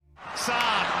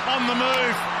on the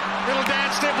move. Little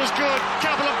dance step was good.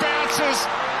 Couple of bounces.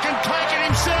 Can take it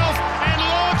himself and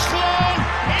launch long.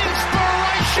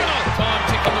 Inspirational. Time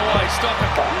ticking away. Stop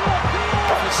it.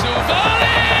 For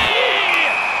Silvani.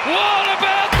 What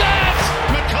about that?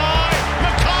 Mackay.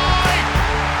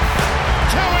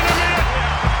 Two in a minute.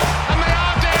 And they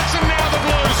are dancing now, the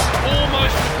Blues.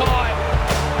 Almost Mackay.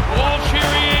 Walsh,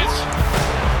 here he is.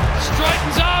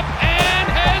 Straightens up and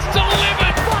has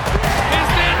delivered. Is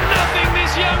there nothing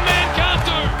this young man can't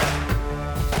do?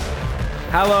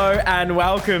 Hello and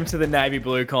welcome to the Navy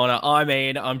Blue Corner. I'm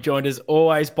Ian. I'm joined as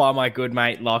always by my good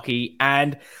mate Lockie.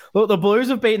 And look, the Blues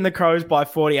have beaten the Crows by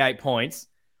 48 points.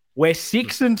 We're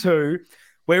 6-2.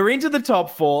 We're into the top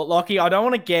four. Lockie, I don't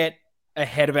want to get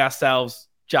ahead of ourselves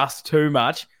just too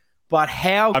much, but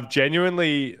how... I've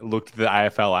genuinely looked at the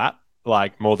AFL app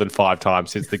like more than 5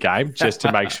 times since the game just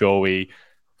to make sure we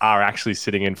are actually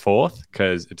sitting in fourth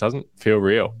because it doesn't feel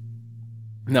real.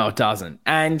 No, it doesn't.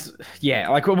 And yeah,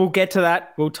 like we'll get to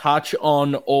that. We'll touch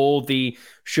on all the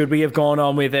should we have gone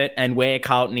on with it and where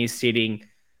Carlton is sitting.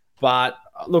 But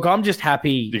look, I'm just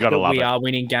happy that we are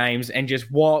winning games and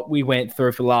just what we went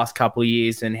through for the last couple of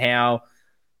years and how,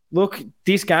 look,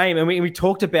 this game, and we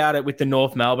talked about it with the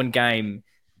North Melbourne game.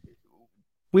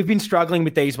 We've been struggling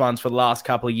with these ones for the last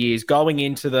couple of years, going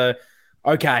into the,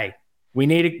 okay, we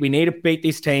need to beat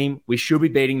this team. We should be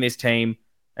beating this team.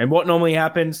 And what normally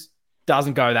happens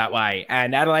doesn't go that way.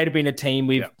 And Adelaide have been a team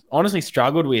we've honestly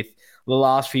struggled with the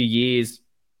last few years.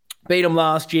 Beat them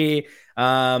last year,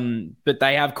 but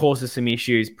they have caused us some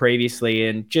issues previously.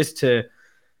 And just to,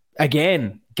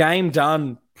 again, game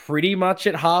done pretty much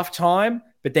at halftime,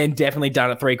 but then definitely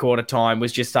done at three-quarter time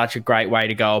was just such a great way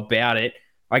to go about it.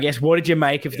 I guess, what did you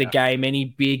make of the game? Any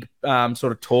big sort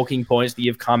of talking points that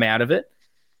you've come out of it?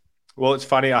 Well, it's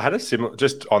funny. I had a similar,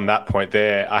 just on that point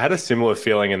there, I had a similar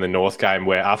feeling in the North game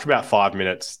where after about 5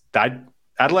 minutes,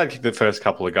 Adelaide kicked the first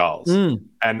couple of goals.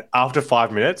 And after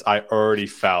 5 minutes, I already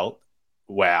felt,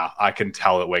 wow, I can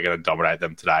tell that we're going to dominate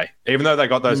them today. Even though they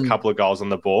got those couple of goals on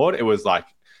the board, it was like,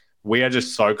 we are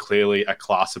just so clearly a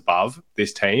class above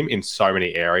this team in so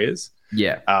many areas.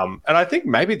 Yeah. And I think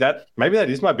maybe that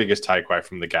is my biggest takeaway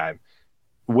from the game.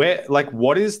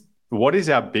 What is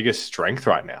our biggest strength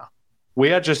right now?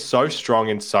 We are just so strong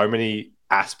in so many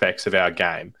aspects of our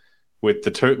game, with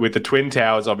the Twin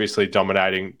Towers obviously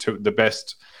dominating to the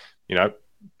best,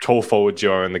 tall forward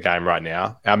duo in the game right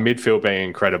now. Our midfield being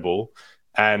incredible,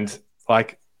 and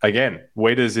again,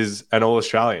 Wieders is an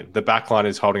All-Australian. The backline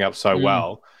is holding up so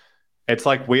well. It's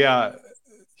like we are,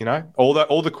 all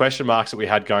the question marks that we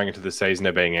had going into the season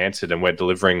are being answered, and we're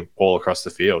delivering all across the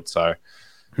field. So.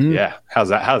 Yeah, how's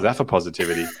that for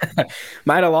positivity? Mate,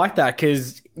 I like that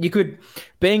because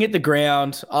being at the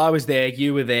ground, I was there,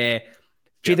 you were there.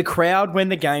 Gee, the crowd, when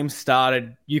the game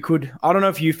started, I don't know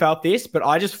if you felt this, but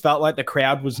I just felt like the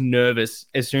crowd was nervous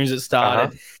as soon as it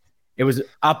started. It was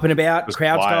up and about,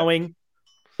 crowd's quiet. going,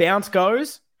 bounce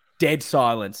goes, dead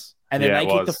silence. And then they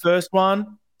kicked the first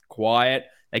one, quiet.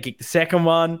 They kicked the second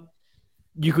one.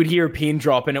 You could hear a pin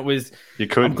drop, and it was... You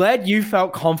could. I'm glad you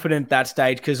felt confident at that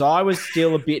stage because I was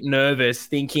still a bit nervous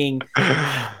thinking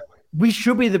we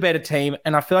should be the better team,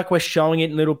 and I feel like we're showing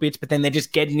it in little bits, but then they're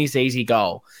just getting this easy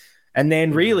goal. And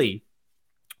then really,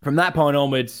 from that point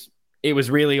onwards, it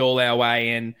was really all our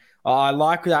way, and I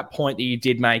like that point that you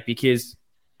did make because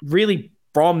really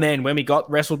from then, when we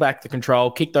got wrestled back to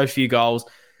control, kicked those few goals,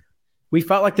 we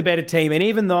felt like the better team. And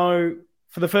even though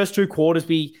for the first 2 quarters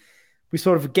we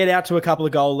sort of get out to a couple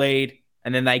of goal lead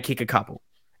and then they kick a couple.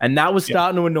 And that was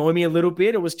starting to annoy me a little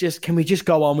bit. It was just, can we just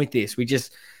go on with this?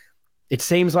 It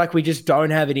seems like we just don't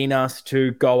have it in us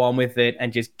to go on with it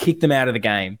and just kick them out of the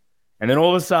game. And then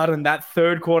all of a sudden that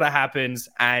third quarter happens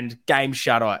and game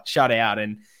shut out.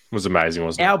 And it was amazing,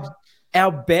 wasn't it?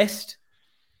 Our best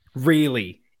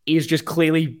really is just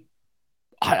clearly,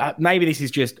 maybe this is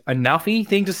just a nuffy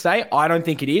thing to say. I don't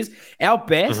think it is. Our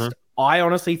best, I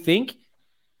honestly think,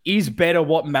 is better than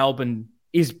what Melbourne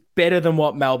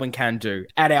can do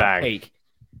at our peak.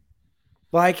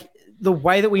 Like the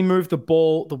way that we move the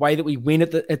ball, the way that we win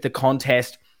at the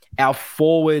contest, our 2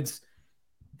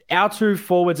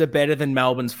 forwards are better than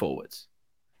Melbourne's forwards.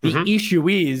 The issue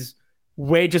is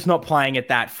we're just not playing at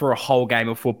that for a whole game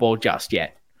of football just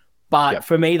yet. But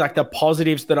for me, like the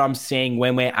positives that I'm seeing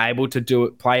when we're able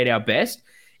to play at our best,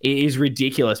 it is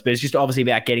ridiculous. But it's just obviously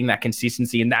about getting that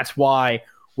consistency, and that's why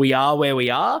we are where we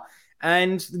are.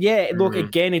 And look,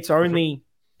 again, it's only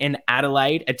in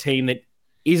Adelaide, a team that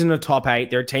isn't a top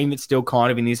 8. They're a team that's still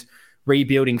kind of in this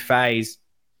rebuilding phase.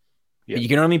 But you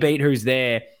can only beat who's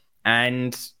there.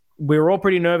 And we're all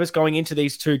pretty nervous going into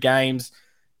these 2 games.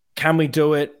 Can we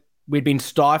do it? we'd been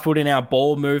stifled in our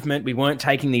ball movement. We weren't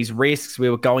taking these risks. We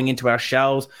were going into our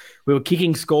shells. We were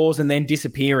kicking scores and then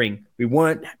disappearing. We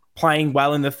weren't playing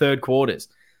well in the third quarters.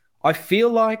 I feel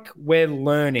like we're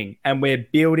learning and we're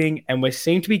building and we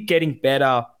seem to be getting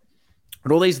better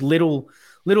at all these little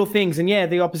things. And yeah,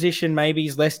 the opposition maybe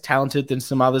is less talented than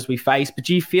some others we face, but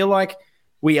do you feel like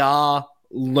we are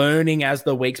learning as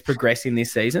the weeks progress in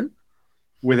this season?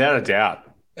 Without a doubt.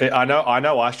 I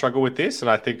know I struggle with this, and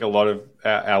I think a lot of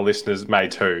our listeners may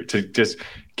too, to just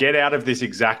get out of this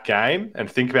exact game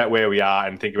and think about where we are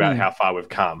and think about how far we've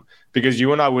come. Because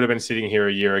you and I would have been sitting here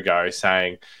a year ago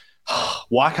saying,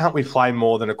 why can't we play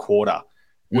more than a quarter?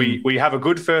 We have a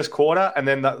good first quarter, and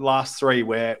then the last three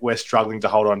we're struggling to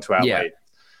hold on to our lead.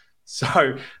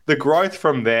 So the growth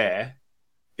from there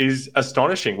is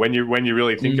astonishing when you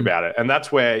really think about it. And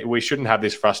that's where we shouldn't have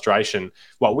this frustration.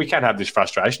 Well, we can have this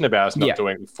frustration about us not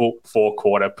doing full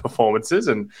four-quarter performances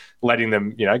and letting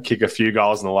them, kick a few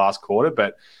goals in the last quarter.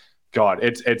 But God,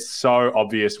 it's so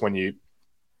obvious when you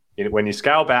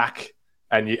scale back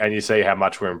and you see how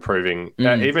much we're improving,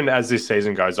 even as this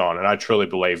season goes on. And I truly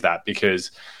believe that, because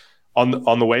on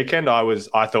the weekend,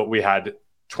 I thought we had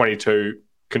 22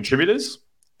 contributors,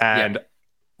 and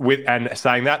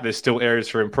saying that, there's still areas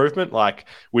for improvement. Like,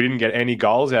 we didn't get any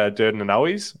goals out of Durden and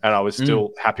Owies, and I was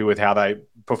still happy with how they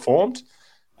performed.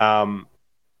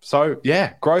 So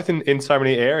yeah, growth in so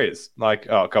many areas. Like,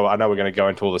 I know we're going to go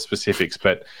into all the specifics,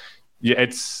 but yeah,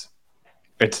 it's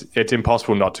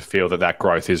impossible not to feel that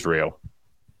growth is real.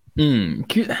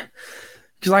 Because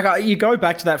like you go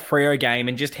back to that Freo game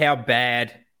and just how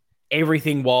bad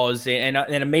everything was, and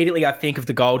immediately I think of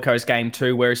the Gold Coast game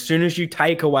too, where as soon as you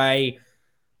take away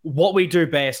what we do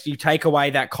best, you take away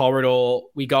that corridor,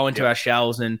 we go into our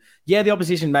shells. And yeah, the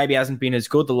opposition maybe hasn't been as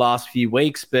good the last few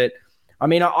weeks, but I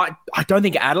mean, I don't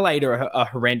think Adelaide are a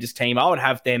horrendous team. I would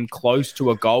have them close to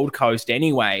a Gold Coast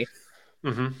anyway.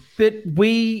 But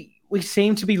we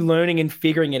seem to be learning and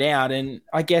figuring it out. And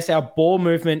I guess our ball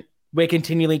movement, we're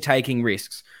continually taking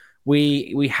risks.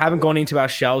 We haven't gone into our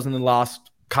shells in the last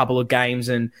couple of games.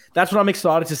 And that's what I'm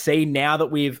excited to see now that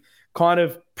we've kind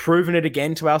of proven it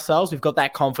again to ourselves. We've got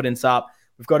that confidence up.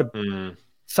 We've got a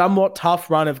somewhat tough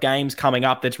run of games coming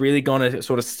up that's really going to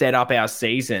sort of set up our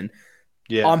season.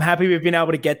 Yeah. I'm happy we've been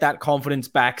able to get that confidence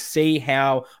back, see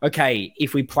how, okay,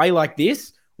 if we play like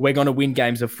this, we're going to win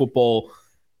games of football,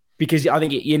 because I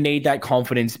think you need that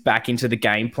confidence back into the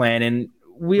game plan. And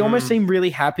we almost seem really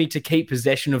happy to keep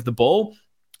possession of the ball.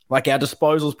 Like, our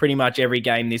disposals pretty much every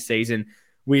game this season,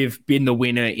 we've been the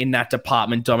winner in that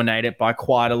department, dominated by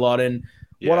quite a lot. And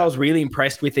what I was really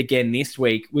impressed with again this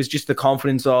week was just the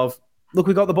confidence of, look,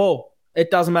 we got the ball.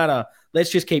 It doesn't matter.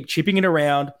 Let's just keep chipping it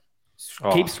around,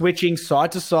 keep switching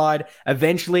side to side.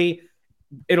 Eventually,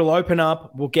 it'll open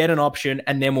up, we'll get an option,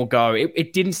 and then we'll go.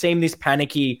 It didn't seem this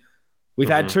panicky. We've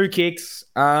had 2 kicks.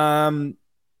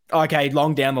 Okay,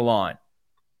 long down the line.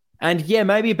 And yeah,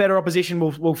 maybe a better opposition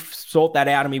will sort that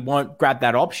out and we won't grab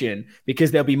that option because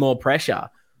there'll be more pressure.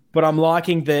 But I'm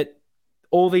liking that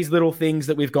all these little things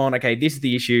that we've gone, okay, this is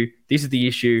the issue. This is the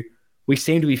issue. We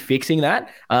seem to be fixing that.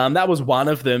 That was one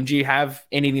of them. Do you have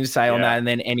anything to say on that? And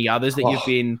then any others that you've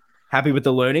been happy with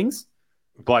the learnings?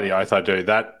 Bloody oath, I do.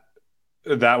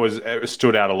 It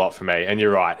stood out a lot for me. And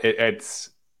you're right.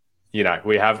 It's,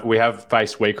 we have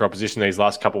faced weaker opposition these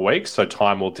last couple of weeks, so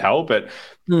time will tell. But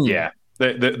yeah,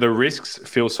 the risks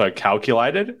feel so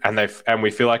calculated, and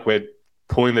we feel like we're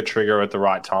pulling the trigger at the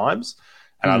right times.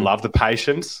 And I love the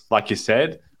patience, like you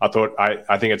said. I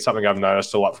think it's something I've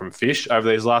noticed a lot from Fish over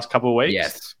these last couple of weeks.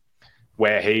 Yes.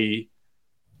 Where he,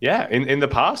 in the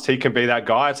past, he can be that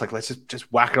guy. It's like, let's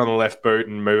just whack it on the left boot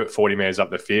and move it 40 metres up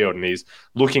the field. And he's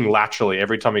looking laterally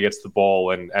every time he gets the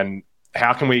ball. And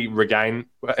how can we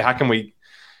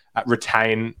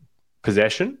retain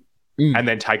possession and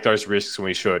then take those risks when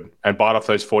we should, and bite off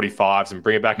those 45s and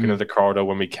bring it back into the corridor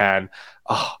when we can?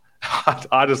 Oh,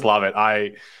 I just love it.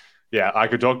 I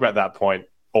could talk about that point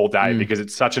all day because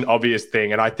it's such an obvious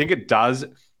thing. And I think it does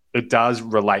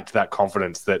relate to that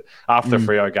confidence that after the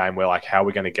Freo game, we're like, how are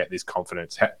we going to get this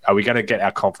confidence? Are we going to get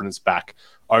our confidence back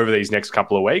over these next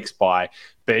couple of weeks by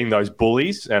being those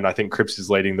bullies? And I think Cripps is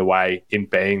leading the way in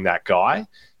being that guy.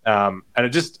 And it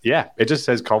just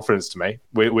says confidence to me.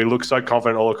 We look so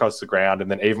confident all across the ground.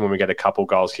 And then even when we get a couple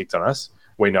goals kicked on us,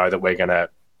 we know that we're going to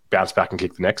bounce back and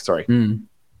kick the next 3.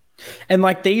 And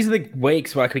like, these are the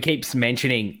weeks where, like, we keep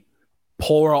mentioning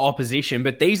poorer opposition,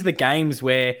 but these are the games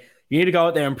where you need to go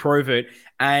out there and prove it.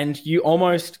 And you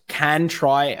almost can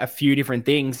try a few different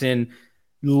things and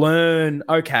learn,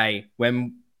 okay,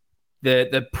 when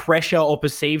the pressure or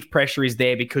perceived pressure is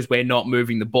there because we're not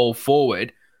moving the ball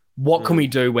forward, What can we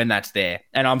do when that's there?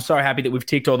 And I'm so happy that we've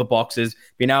ticked all the boxes,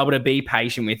 been able to be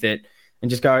patient with it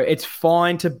and just go, it's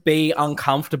fine to be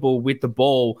uncomfortable with the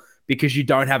ball because you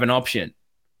don't have an option.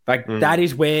 Like that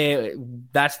is where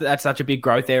that's such a big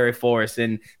growth area for us,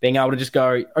 and being able to just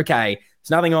go, okay, there's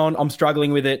nothing on. I'm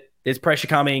struggling with it. There's pressure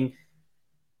coming.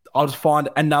 I'll just find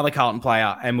another Carlton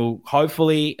player and we'll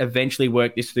hopefully eventually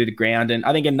work this through the ground. And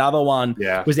I think another one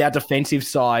was our defensive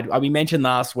side. We mentioned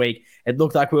last week, it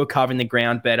looked like we were covering the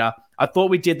ground better. I thought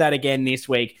we did that again this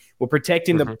week. We're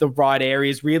protecting the right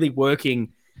areas, really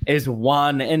working as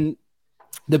one. And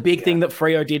the big thing that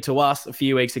Freo did to us a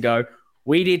few weeks ago,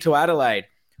 we did to Adelaide.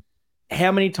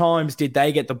 How many times did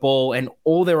they get the ball and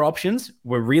all their options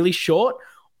were really short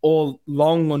or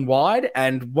long and wide?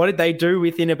 And what did they do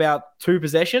within about 2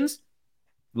 possessions?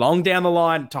 Long down the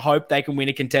line to hope they can win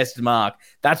a contested mark.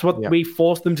 That's what we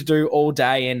forced them to do all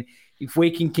day. And if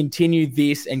we can continue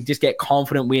this and just get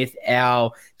confident with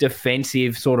our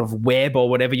defensive sort of web or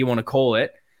whatever you want to call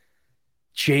it,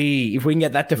 if we can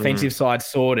get that defensive side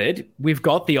sorted, we've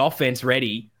got the offense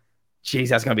ready. That's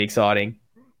going to be exciting.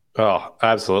 Oh,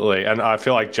 absolutely. And I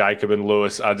feel like Jacob and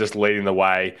Lewis are just leading the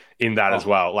way in that as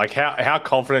well. Like how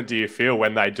confident do you feel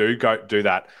when they do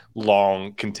that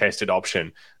long contested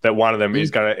option that one of them is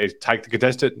going to take the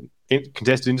contested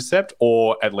intercept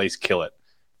or at least kill it?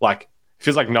 Like it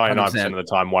feels like 99% 100%. Of the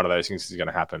time one of those things is going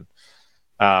to happen.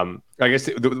 I guess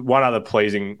one other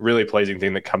really pleasing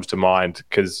thing that comes to mind,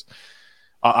 because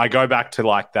I go back to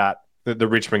like that, the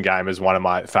Richmond game is one of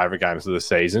my favourite games of the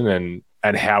season,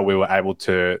 and how we were able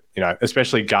to,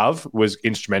 especially Gov was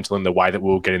instrumental in the way that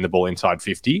we were getting the ball inside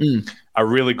 50. A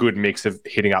really good mix of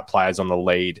hitting up players on the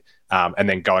lead and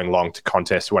then going long to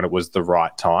contest when it was the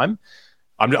right time.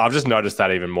 I've just noticed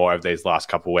that even more over these last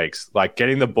couple of weeks. Like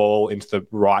getting the ball into the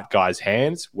right guy's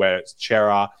hands, where it's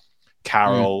Chera,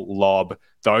 Carroll, Lob,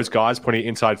 those guys putting it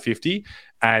inside 50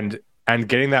 and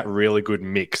getting that really good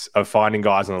mix of finding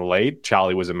guys on the lead.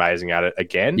 Charlie was amazing at it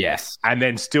again. Yes. And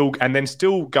then still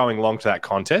going long to that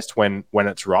contest when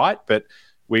it's right. But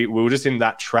we were just in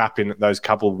that trap in those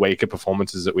couple of weaker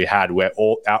performances that we had where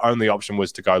our only option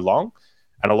was to go long.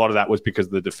 And a lot of that was because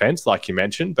of the defense, like you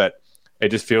mentioned. But it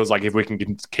just feels like if we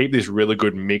can keep this really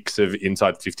good mix of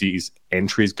inside 50s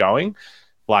entries going,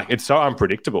 like it's so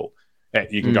unpredictable.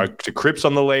 You can go to Cripps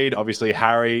on the lead, obviously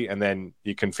Harry, and then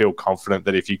you can feel confident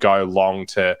that if you go long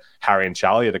to Harry and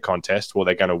Charlie at a contest, well,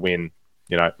 they're going to win,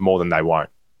 more than they won't.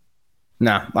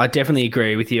 No, I definitely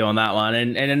agree with you on that one.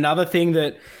 And another thing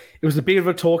that it was a bit of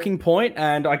a talking point,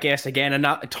 and I guess, again,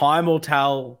 time will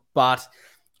tell, but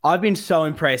I've been so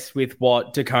impressed with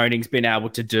what De Koning's been able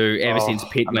to do ever since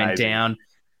Pitt went down.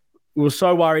 We were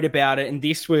so worried about it, and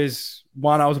this was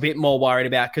one I was a bit more worried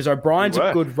about because O'Brien's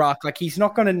a good ruck. Like, he's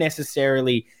not going to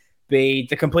necessarily be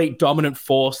the complete dominant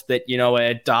force that,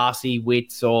 a Darcy,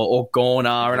 Witts or Gawn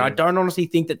are, and I don't honestly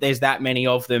think that there's that many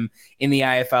of them in the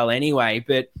AFL anyway,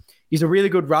 but he's a really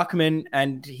good ruckman,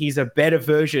 and he's a better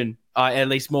version, at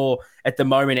least more at the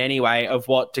moment anyway, of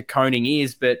what De Koning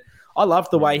is. But I love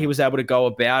the way he was able to go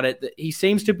about it. He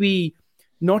seems to be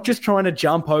not just trying to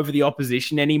jump over the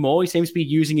opposition anymore. He seems to be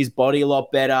using his body a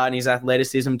lot better and his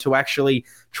athleticism to actually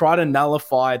try to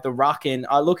nullify the ruck. And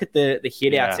I look at the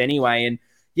hit-outs anyway, and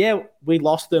we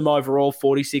lost them overall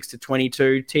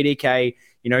 46-22. TDK,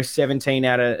 17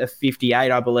 out of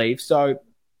 58, I believe. So,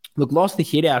 look, lost the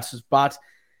hit-outs, but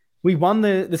we won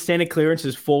the centre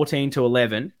clearances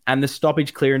 14-11 and the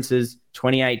stoppage clearances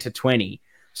 28-20.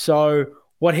 So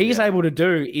what he's able to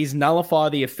do is nullify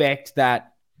the effect that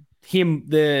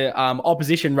the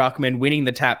opposition ruckman winning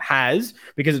the tap has,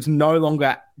 because it's no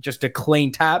longer just a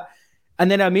clean tap. And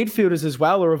then our midfielders as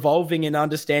well are evolving and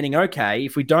understanding, okay,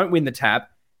 if we don't win the tap,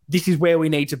 this is where we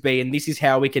need to be, and this is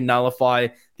how we can nullify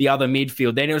the other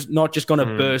midfield. Then it's not just going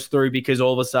to burst through because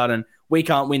all of a sudden we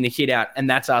can't win the hit out and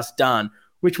that's us done,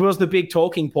 which was the big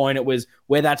talking point. It was,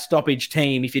 we're that stoppage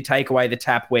team. If you take away the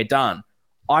tap, we're done.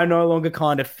 I no longer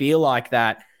kind of feel like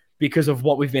that because of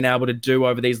what we've been able to do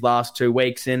over these last 2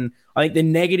 weeks. And I think the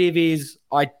negative is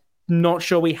I'm not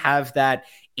sure we have that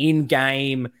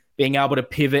in-game being able to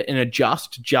pivot and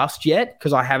adjust just yet,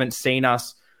 because I haven't seen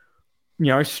us,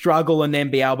 struggle and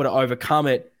then be able to overcome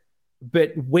it.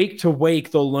 But week to week,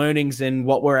 the learnings and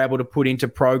what we're able to put into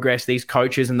progress, these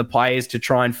coaches and the players to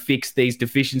try and fix these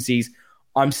deficiencies,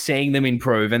 I'm seeing them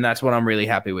improve, and that's what I'm really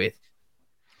happy with.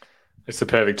 It's the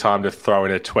perfect time to throw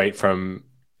in a tweet from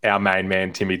our main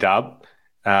man, Timmy Dubb.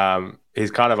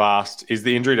 He's kind of asked, is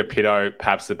the injury to Pitto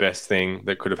perhaps the best thing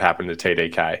that could have happened to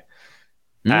TDK?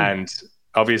 And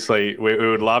obviously, we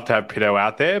would love to have Pitto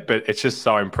out there, but it's just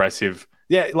so impressive.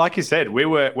 Yeah, like you said,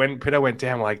 when Pitto went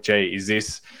down, like, gee, is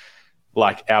this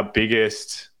like our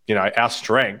biggest, our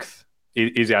strength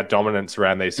is our dominance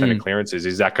around these centre clearances.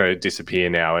 Is that going to disappear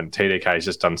now? And TDK has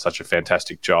just done such a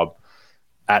fantastic job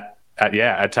at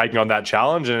taking on that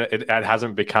challenge, and it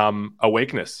hasn't become a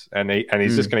weakness. And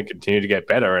he's just going to continue to get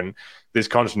better. And this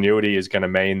continuity is going to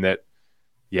mean that,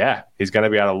 he's going to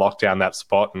be able to lock down that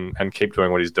spot and keep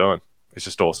doing what he's doing. It's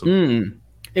just awesome.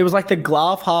 It was like the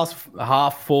glass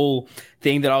half full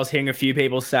thing that I was hearing a few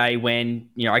people say when,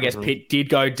 I guess Pitt did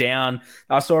go down.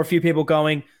 I saw a few people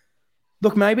going,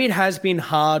 look, maybe it has been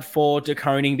hard for De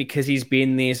Koning because he's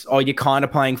been this, you're kind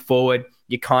of playing forward,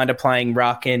 you're kind of playing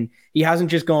ruck, and he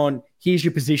hasn't just gone, here's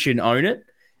your position, own it.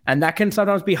 And that can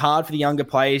sometimes be hard for the younger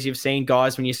players. You've seen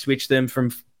guys when you switch them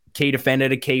from key defender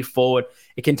to key forward,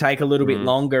 it can take a little bit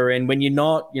longer. And when you're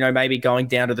not, maybe going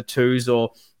down to the twos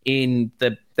or in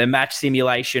the match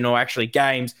simulation or actually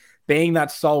games, being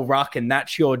that sole ruck and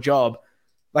that's your job,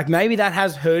 like maybe that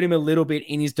has hurt him a little bit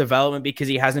in his development because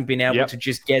he hasn't been able to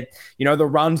just get, the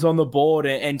runs on the board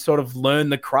and sort of learn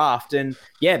the craft. And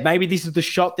maybe this is the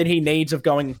shot that he needs of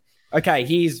going, okay,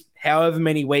 here's however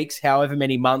many weeks, however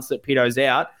many months that Pito's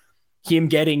out, him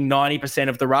getting 90%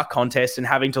 of the ruck contest and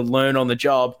having to learn on the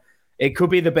job. It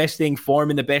could be the best thing for him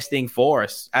and the best thing for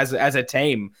us as a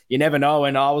team. You never know.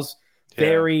 And I was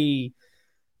very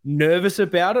nervous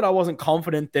about it. I wasn't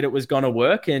confident that it was going to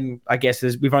work. And I guess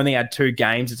we've only had 2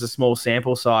 games. It's a small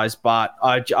sample size, but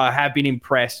I have been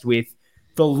impressed with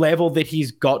the level that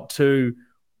he's got to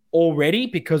already,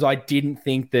 because I didn't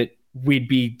think that we'd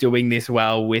be doing this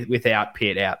well without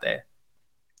Pitt out there.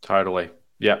 Totally.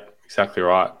 Yep, exactly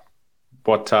right.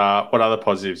 What other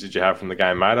positives did you have from the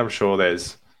game, mate? I'm sure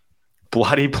there's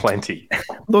bloody plenty.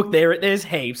 Look, there's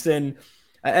heaps. And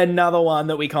another one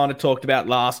that we kind of talked about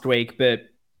last week, but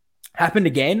happened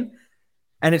again,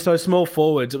 and it's those small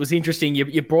forwards. It was interesting.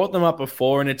 You brought them up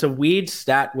before, and it's a weird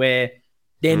stat where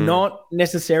they're not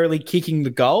necessarily kicking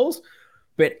the goals,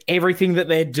 but everything that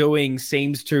they're doing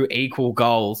seems to equal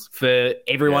goals for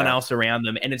everyone else around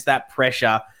them. And it's that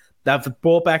pressure. They've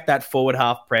brought back that forward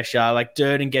half pressure. Like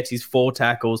Durden gets his 4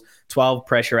 tackles, 12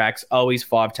 pressure acts. Owi's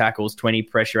 5 tackles, 20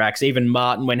 pressure acts. Even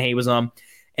Martin, when he was on,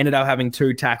 ended up having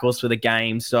 2 tackles for the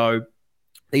game. So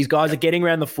these guys are getting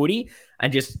around the footy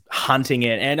and just hunting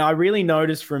it. And I really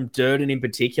noticed from Durden in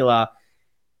particular,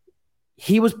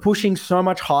 he was pushing so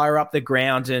much higher up the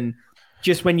ground. And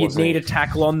just when you need a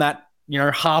tackle on that,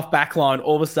 half back line,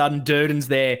 all of a sudden Durden's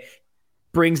there,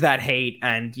 brings that heat,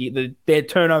 and their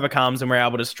turnover comes and we're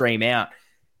able to stream out.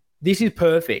 This is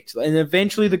perfect. And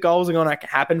eventually the goals are going to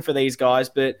happen for these guys.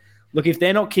 But look, if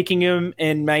they're not kicking them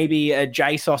and maybe a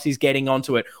J-Sauce is getting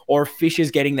onto it or a Fisher's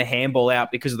getting the handball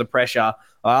out because of the pressure,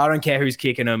 I don't care who's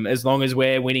kicking them. As long as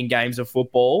we're winning games of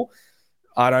football,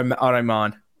 I don't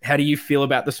mind. How do you feel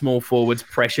about the small forwards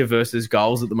pressure versus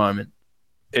goals at the moment?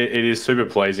 It is super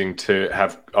pleasing to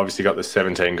have obviously got the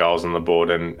 17 goals on the board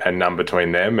and none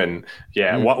between them. And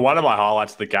one of my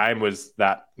highlights of the game was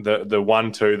that the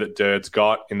 1-2 that Dirt's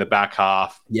got in the back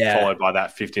half, followed by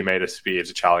that 50-metre spear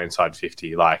to Charlie inside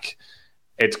 50. Like,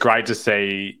 it's great to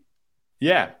see,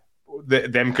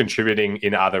 them contributing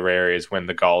in other areas when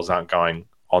the goals aren't going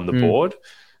on the board.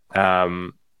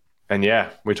 And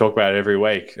we talk about it every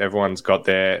week. Everyone's got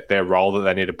their role that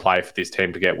they need to play for this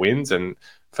team to get wins, and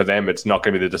for them, it's not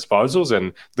going to be the disposals,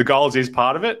 and the goals is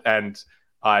part of it. And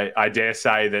I dare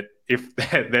say that if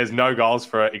there's no goals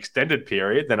for an extended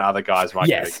period, then other guys might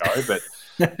get a go.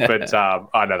 But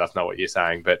I know that's not what you're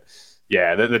saying. But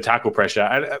the tackle pressure,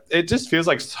 and it just feels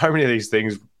like so many of these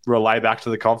things relay back to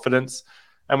the confidence.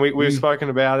 And we've spoken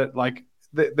about it. Like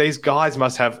these guys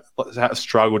must have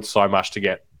struggled so much to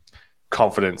get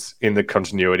confidence in the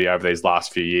continuity over these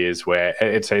last few years, where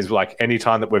it seems like any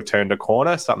time that we've turned a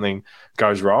corner, something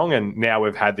goes wrong. And now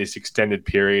we've had this extended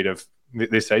period of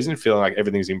this season feeling like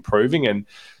everything's improving. And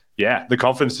the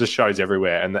confidence just shows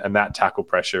everywhere. And that tackle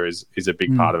pressure is a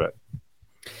big part of it.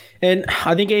 And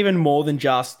I think even more than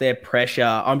just their pressure,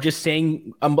 I'm just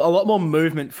seeing a lot more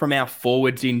movement from our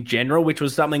forwards in general, which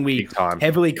was something we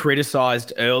heavily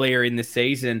criticised earlier in the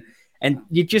season. And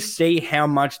you just see how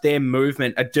much their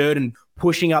movement, a Durden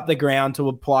pushing up the ground to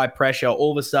apply pressure,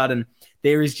 all of a sudden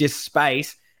there is just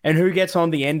space. And who gets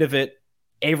on the end of it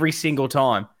every single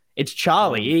time? It's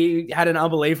Charlie. He had an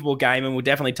unbelievable game, and we'll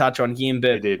definitely touch on him.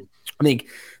 But I think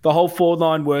the whole forward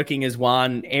line working as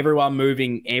one, everyone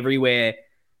moving everywhere.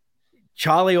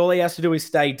 Charlie, all he has to do is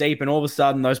stay deep, and all of a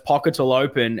sudden those pockets will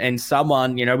open, and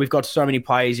someone, we've got so many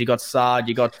players. You got Sard,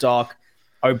 you got Doc,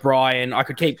 O'Brien. I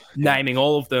could keep naming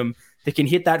all of them. They can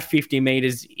hit that 50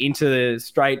 metres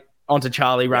straight onto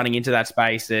Charlie running into that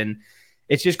space. And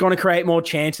it's just going to create more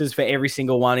chances for every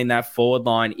single one in that forward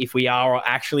line if we are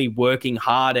actually working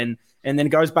hard and And then it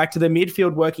goes back to the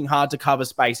midfield working hard to cover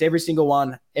space. Every single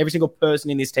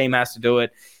person in this team has to do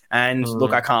it. And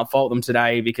look, I can't fault them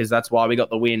today because that's why we got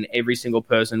the win. Every single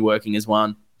person working as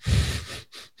one.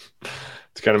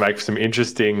 It's going to make for some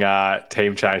interesting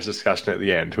team change discussion at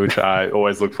the end, which I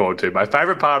always look forward to. My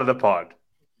favourite part of the pod.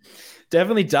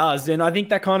 Definitely does. And I think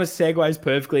that kind of segues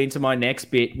perfectly into my next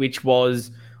bit, which was,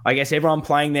 I guess, everyone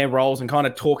playing their roles and kind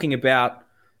of talking about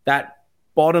that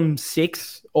bottom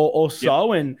six or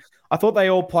so. Yep. And I thought they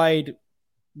all played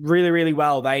really, really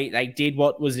well. They did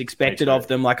what was expected of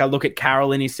them. Like I look at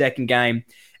Carroll in his second game,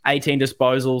 18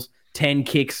 disposals, 10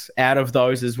 kicks out of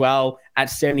those as well at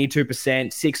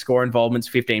 72%, 6 score involvements,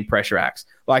 15 pressure acts.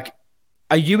 Like,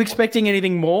 are you expecting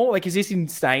anything more? Like, is this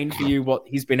insane for you, what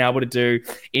he's been able to do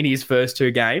in his first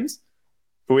 2 games?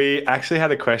 We actually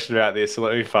had a question about this, so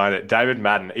let me find it. David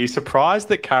Madden, are you surprised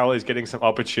that Carroll is getting some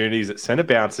opportunities at centre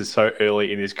bounces so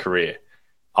early in his career?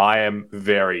 I am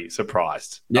very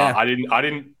surprised. Yeah, I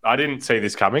didn't see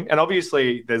this coming, and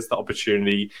obviously there's the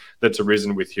opportunity that's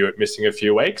arisen with Hewitt missing a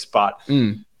few weeks. But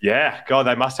yeah, God,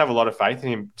 they must have a lot of faith in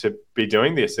him to be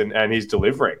doing this, and he's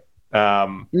delivering.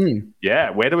 Yeah,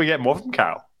 where do we get more from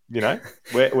Carroll? You know,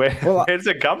 where does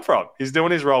it come from? He's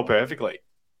doing his role perfectly.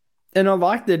 And I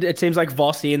like that it seems like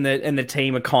Vossi and the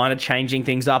team are kind of changing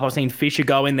things up. I've seen Fisher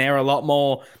go in there a lot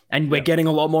more, and we're getting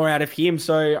a lot more out of him.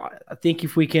 So I think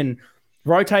if we can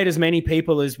rotate as many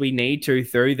people as we need to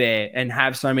through there and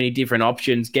have so many different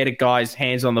options, get a guy's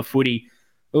hands on the footy,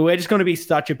 we're just going to be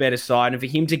such a better side. And for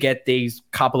him to get these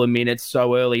couple of minutes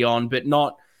so early on, but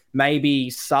not maybe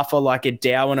suffer like a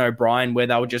Dow and O'Brien where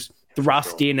they'll just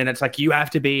thrust in and it's like you have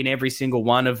to be in every single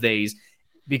one of these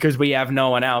because we have no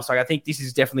one else. Like I think this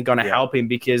is definitely going to help him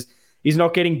because he's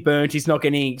not getting burnt, he's not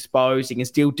getting exposed, he can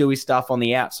still do his stuff on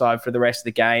the outside for the rest of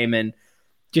the game. And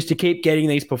just to keep getting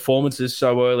these performances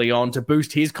so early on to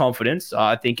boost his confidence,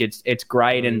 I think it's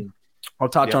great. And I'll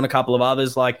touch on a couple of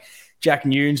others like Jack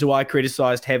Nunes, who I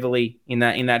criticised heavily in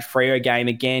that Freo game.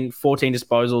 Again, 14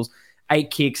 disposals,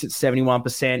 8 kicks at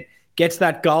 71%. Gets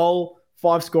that goal,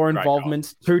 5 score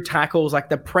involvements, 2 tackles. Like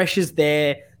the pressure's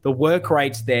there, the work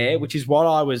rate's there, which is what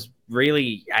I was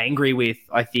really angry with,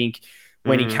 I think,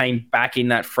 when he came back in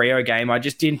that Freo game. I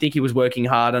just didn't think he was working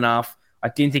hard enough. I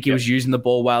didn't think he was using the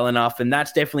ball well enough, and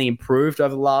that's definitely improved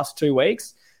over the last 2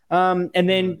 weeks. And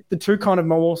then the 2 kind of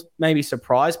more maybe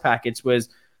surprise packets was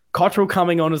Cottrell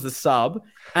coming on as the sub,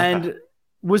 and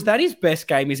was that his best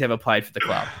game he's ever played for the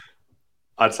club?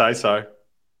 I'd say so.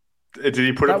 Did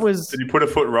he put a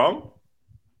foot wrong?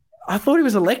 I thought he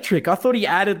was electric. I thought he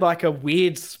added like a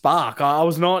weird spark. I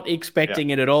was not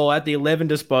expecting it at all. At the 11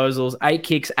 disposals, 8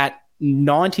 kicks at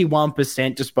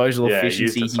 91% disposal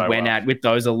efficiency he went at with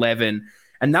those 11.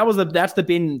 And that's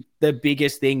been the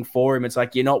biggest thing for him. It's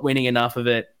like you're not winning enough of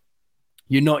it.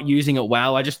 You're not using it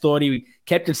well. I just thought he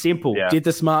kept it simple, did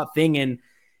the smart thing, and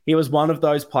he was one of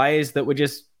those players that were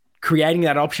just creating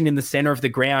that option in the center of the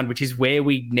ground, which is where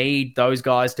we need those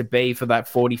guys to be for that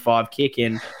 45 kick.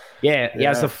 And he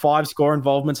has the 5 score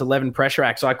involvements, 11 pressure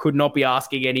acts. So I could not be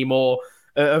asking any more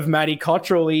of Matty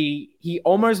Cottrell. He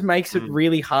almost makes it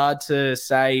really hard to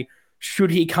say,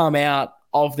 should he come out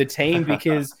of the team?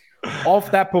 Because of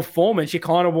that performance, you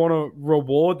kind of want to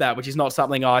reward that, which is not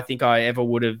something I think I ever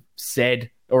would have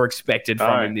said or expected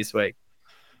from him this week.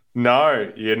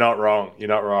 No, you're not wrong. You're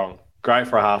not wrong. Great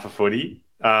for a half a footy.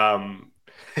 The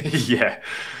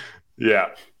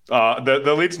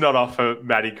lid's not off for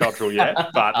Matty Cottrell yet,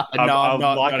 but I'm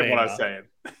liking what I'm saying.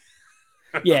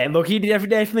 Yeah, look, he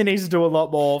definitely needs to do a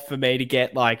lot more for me to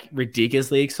get like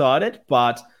ridiculously excited,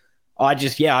 but I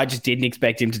just didn't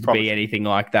expect him to be anything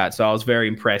like that. So I was very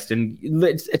impressed. And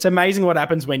it's amazing what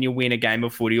happens when you win a game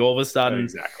of footy. All of a sudden,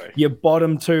 your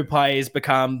bottom 2 players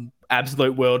become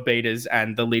absolute world beaters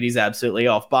and the lid is absolutely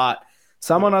off. But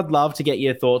someone I'd love to get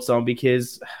your thoughts on,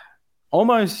 because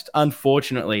almost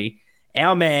unfortunately,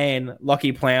 our man,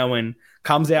 Lockie Plowman,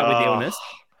 comes out with illness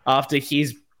after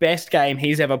his best game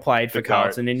he's ever played for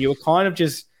Carlton. And you were kind of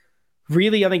just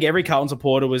really, I think every Carlton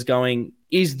supporter was going,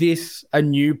 is this a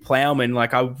new Plowman?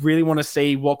 Like, I really want to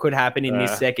see what could happen in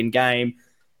this second game.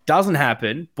 Doesn't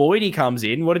happen. Boydie comes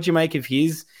in. What did you make of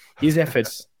his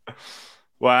efforts?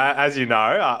 Well, as you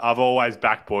know, I've always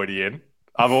backed Boydie in.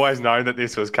 I've always known that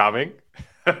this was coming.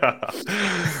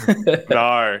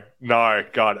 No,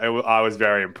 God, I was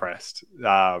very impressed.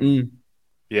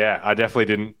 Yeah, I definitely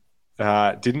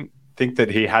didn't think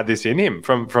that he had this in him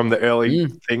from the early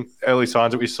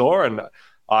signs that we saw, and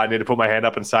I need to put my hand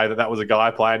up and say that was a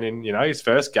guy playing in his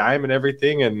first game and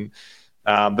everything, and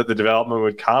that the development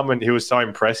would come, and he was so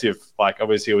impressive. Like,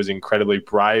 obviously, he was incredibly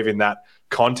brave in that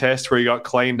contest where he got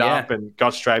cleaned up and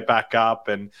got straight back up,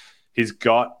 and he's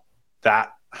got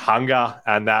that hunger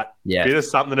and that bit of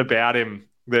something about him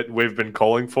that we've been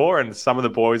calling for, and some of the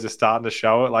boys are starting to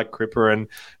show it, like Cripper and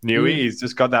Newey. He's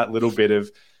just got that little bit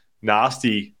of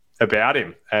nasty about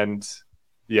him, and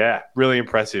yeah, really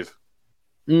impressive.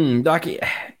 Like,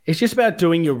 it's just about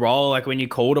doing your role, like when you're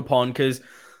called upon. Because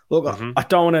look, I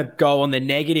don't want to go on the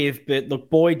negative, but look,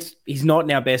 Boyd, he's not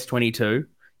in our best 22.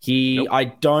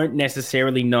 I don't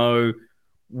necessarily know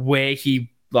where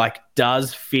he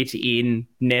does fit in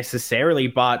necessarily,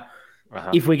 but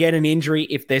if we get an injury,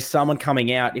 if there's someone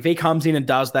coming out, if he comes in and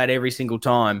does that every single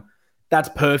time, that's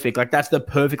perfect. Like, that's the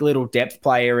perfect little depth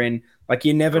player. And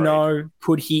you never know,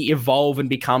 could he evolve and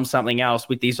become something else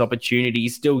with this opportunity?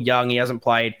 He's still young. He hasn't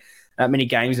played that many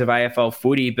games of AFL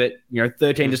footy, but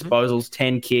 13 disposals,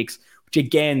 10 kicks, which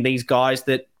again, these guys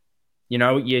that,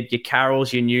 your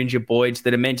Carrolls, your Nunes, your Boyds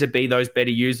that are meant to be those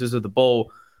better users of the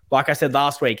ball. Like I said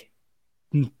last week,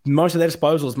 most of their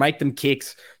disposals make them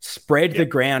kicks, spread the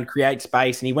ground, create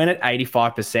space, and he went at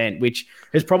 85%, which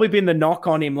has probably been the knock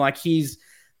on him. Like, his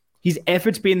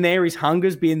effort's been there, his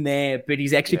hunger's been there, but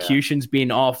his execution's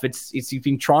been off. He's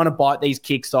been trying to bite these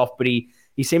kicks off, but he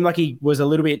seemed like he was a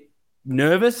little bit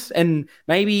nervous, and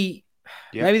maybe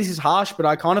this is harsh, but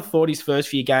I kind of thought his first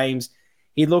few games,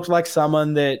 he looked like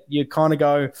someone that you kind of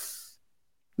go,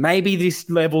 maybe this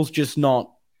level's just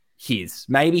not his.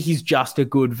 Maybe he's just a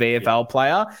good VFL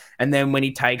player, and then when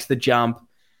he takes the jump,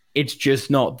 it's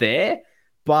just not there.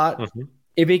 But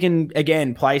if he can,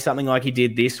 again, play something like he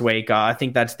did this week, I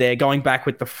think that's there. Going back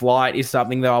with the flight is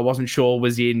something that I wasn't sure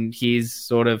was in his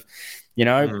sort of,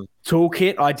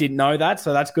 toolkit. I didn't know that,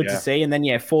 so that's good to see. And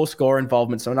then, 4 score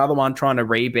involvement, so another one trying to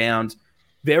rebound.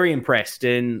 Very impressed.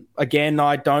 And again,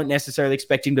 I don't necessarily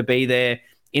expect him to be there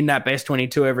in that best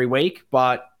 22 every week,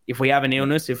 but if we have an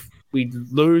illness, if we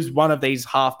lose one of these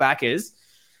half-backers,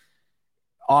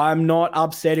 I'm not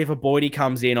upset if a Boydie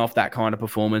comes in off that kind of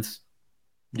performance.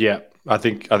 Yeah, I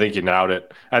think you nailed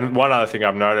it. And one other thing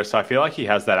I've noticed, I feel like he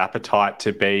has that appetite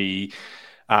to be,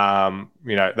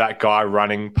 that guy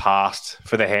running past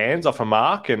for the hands off a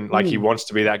mark, and he wants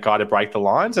to be that guy to break the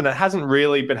lines. And it hasn't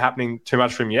really been happening too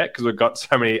much for him yet because we've got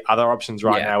so many other options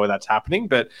now where that's happening.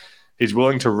 But he's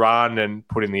willing to run and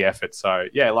put in the effort. So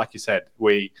yeah, like you said,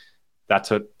 that's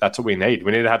what we need.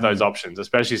 We need to have those options,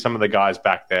 especially some of the guys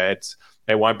back there.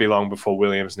 It won't be long before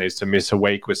Williams needs to miss a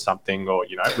week with something, or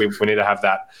we need to have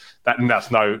that. And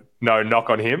that's no knock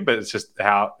on him, but it's just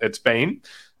how it's been.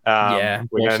 We're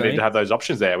going to need to have those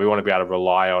options there. We want to be able to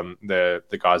rely on the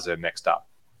guys that are next up,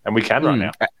 and we can right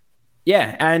now.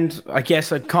 Yeah, and I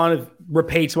guess it kind of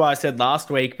repeats what I said last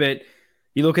week, but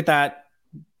you look at that,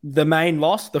 the main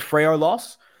loss, the Freo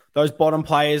loss, those bottom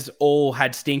players all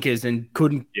had stinkers and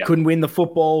couldn't win the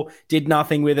football, did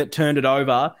nothing with it, turned it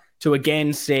over, to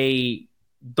again see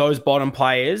those bottom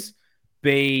players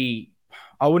be,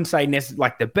 I wouldn't say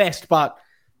necessarily the best, but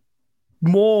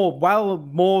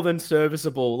more than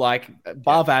serviceable,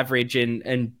 above average,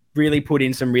 and really put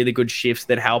in some really good shifts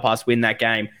that help us win that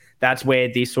game. That's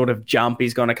where this sort of jump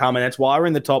is going to come, and that's why we're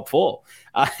in the top 4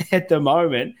 at the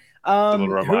moment.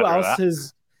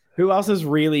 Who else has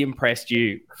really impressed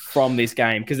you from this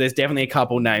game? Because there's definitely a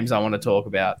couple names I want to talk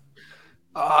about.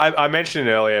 I mentioned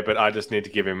it earlier, but I just need to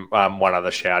give him one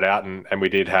other shout out, and we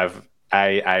did have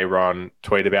Aaron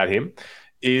tweet about him.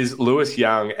 Is Lewis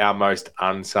Young our most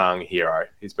unsung hero?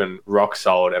 He's been rock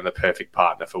solid and the perfect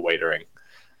partner for Wiedering.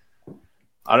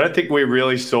 I don't think we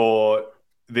really saw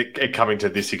it coming to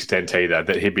this extent either,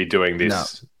 that he'd be doing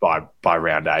this by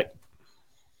round 8.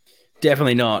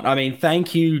 Definitely not. I mean,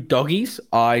 thank you, doggies.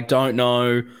 I don't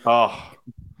know.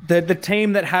 The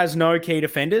team that has no key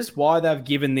defenders, why they've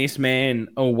given this man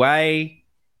away,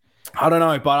 I don't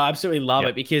know, but I absolutely love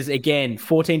it because, again,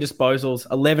 14 disposals,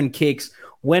 11 kicks,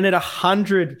 went at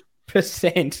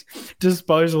 100%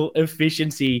 disposal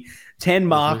efficiency, 10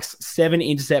 marks, 7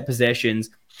 intercept possessions.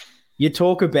 You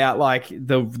talk about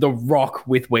the rock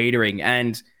with Wiedering,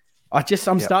 and I'm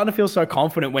starting to feel so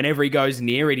confident whenever he goes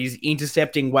near it. He's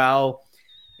intercepting well.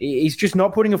 He's just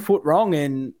not putting a foot wrong,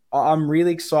 and I'm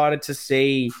really excited to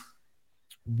see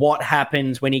what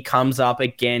happens when he comes up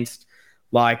against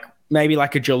maybe a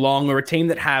Geelong or a team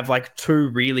that have 2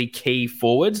 really key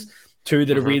forwards, 2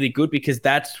 that are really good, because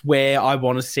that's where I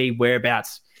want to see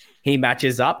whereabouts he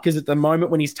matches up. Because at the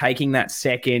moment when he's taking that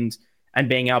second and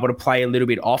being able to play a little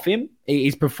bit off him,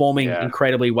 he's performing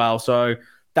incredibly well. So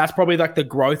that's probably the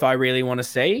growth I really want to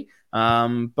see.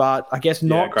 But I guess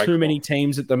not too many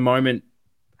teams at the moment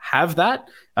have that.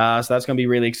 So that's going to be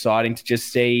really exciting to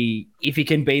just see if he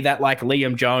can be that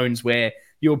Liam Jones, where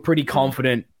you're pretty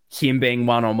confident him being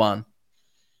one-on-one.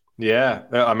 Yeah,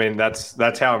 I mean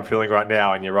that's how I'm feeling right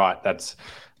now, and you're right. That's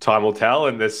time will tell.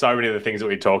 And there's so many of the things that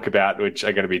we talk about which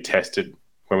are going to be tested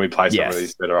when we play some of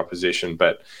these better opposition.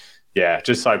 But yeah,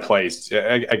 just so pleased.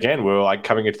 Again, we're like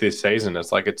coming into this season.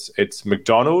 It's like it's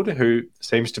McDonald who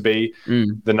seems to be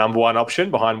the number one option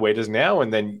behind Weeders now,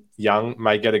 and then Young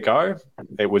may get a go.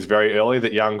 It was very early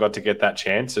that Young got to get that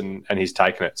chance, and he's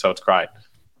taken it. So it's great.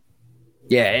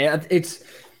 Yeah, it's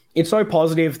so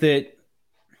positive that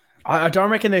I don't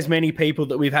reckon there's many people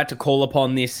that we've had to call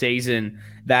upon this season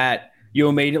that you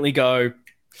immediately go,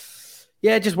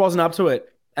 yeah, it just wasn't up to it,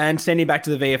 and send him back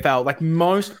to the VFL. Like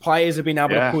most players have been able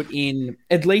to put in,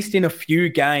 at least in a few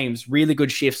games, really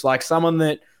good shifts. Like someone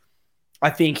that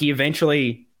I think he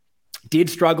eventually did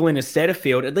struggle in a setter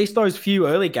field, at least those few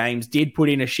early games did put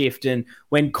in a shift. And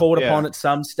when called upon at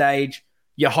some stage,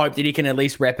 you hope that he can at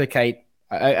least replicate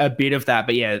a bit of that.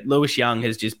 But yeah, Lewis Young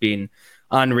has just been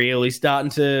unreal. He's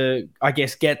starting to, I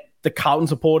guess, get the Carlton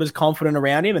supporters confident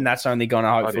around him, and that's only going to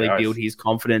hopefully build his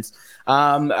confidence.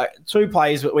 Two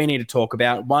players that we need to talk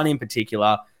about. One in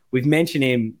particular, we've mentioned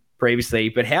him previously,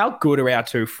 but how good are our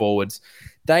two forwards?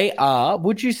 They are,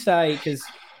 would you say, because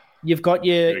you've got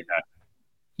your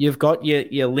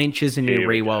Lynches and your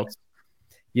Rewalds.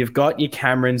 You've got your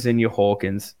Camerons and your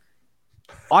Hawkins.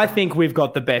 I think we've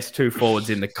got the best two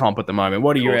forwards in the comp at the moment.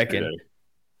 What do you reckon? Of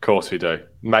course we do.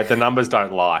 Mate, the numbers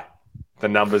don't lie. The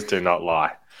numbers do not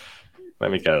lie. Let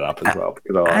me get it up as well.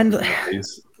 Because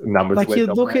these numbers. Like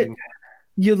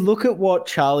you look at what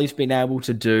Charlie's been able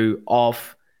to do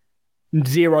off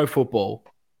zero football.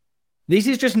 This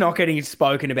is just not getting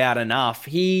spoken about enough.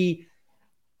 I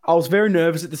was very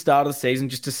nervous at the start of the season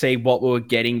just to see what we were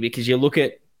getting, because you look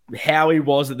at how he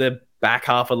was at the back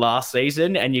half of last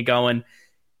season and you're going,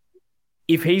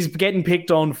 if he's getting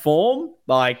picked on form,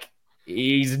 like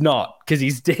he's not, because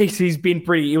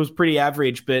he was pretty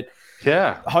average, but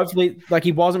yeah, hopefully, like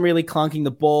he wasn't really clunking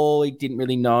the ball. He didn't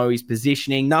really know his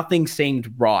positioning. Nothing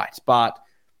seemed right, but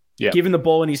given the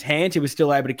ball in his hands, he was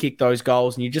still able to kick those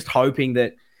goals. And you're just hoping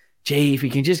that, gee, if he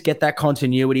can just get that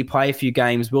continuity, play a few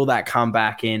games, will that come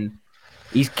back in?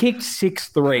 He's kicked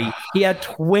 6-3. He had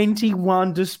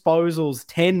 21 disposals,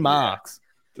 10 marks.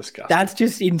 Disgusting. That's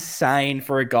just insane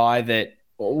for a guy that,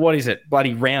 what is it,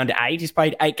 bloody round 8? He's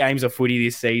played 8 games of footy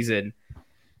this season.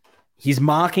 His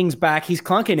marking's back. He's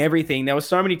clunking everything. There were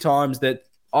so many times that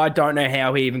I don't know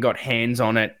how he even got hands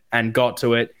on it and got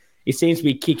to it. He seems to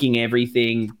be kicking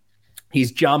everything.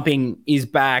 His jumping is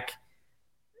back.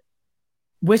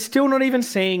 We're still not even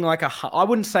seeing I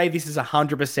wouldn't say this is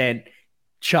 100%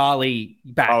 Charlie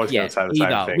back yet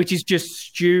either, which is just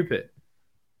stupid.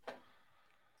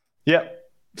 Yep.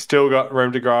 Still got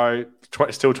room to grow.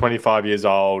 Still 25 years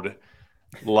old.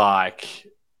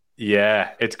 Yeah,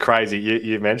 it's crazy.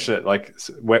 You mentioned it. Like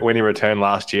when he returned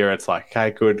last year, it's like,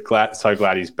 okay, good. So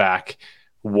glad he's back.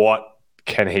 What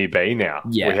can he be now?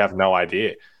 Yeah. We have no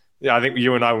idea. Yeah, I think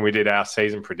you and I, when we did our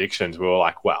season predictions, we were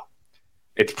like, well,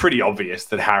 it's pretty obvious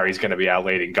that Harry's going to be our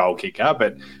leading goal kicker.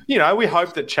 But, we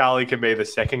hope that Charlie can be the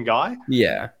second guy.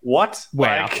 Yeah. What?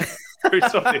 Wow. Who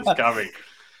saw this coming?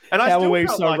 And How were we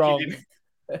so wrong?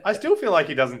 I still feel like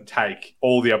he doesn't take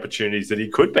all the opportunities that he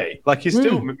could be. Like he's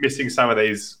still missing some of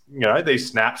these, these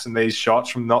snaps and these shots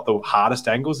from not the hardest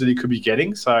angles that he could be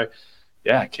getting. So,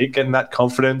 yeah, keep getting that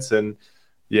confidence. And,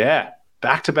 yeah,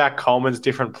 back-to-back Coleman's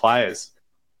different players.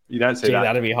 You don't see that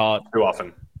that'd be hard too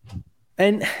often.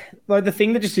 And the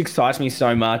thing that just excites me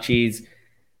so much is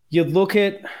you look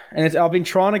at, and I've been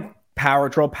trying to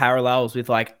draw parallels with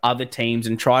other teams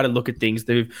and try to look at things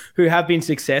who have been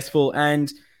successful,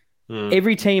 and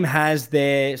every team has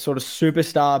their sort of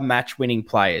superstar match-winning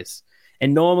players.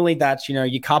 And normally that's, your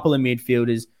couple of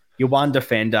midfielders, your one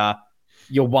defender,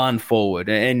 your one forward.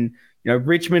 And,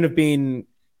 Richmond have been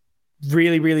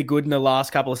really, really good in the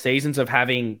last couple of seasons of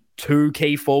having two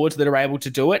key forwards that are able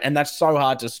to do it. And that's so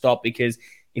hard to stop, because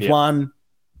if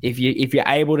you're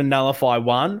able to nullify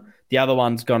one, the other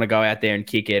one's going to go out there and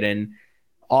kick it. And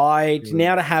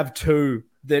now to have two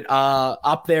that are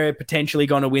up there potentially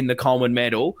going to win the Coleman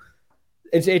medal,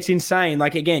 it's insane.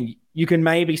 Like, again, you can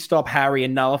maybe stop Harry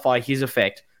and nullify his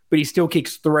effect, but he still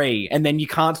kicks 3, and then you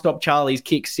can't stop Charlie's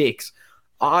kick 6.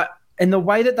 And the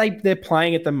way that they're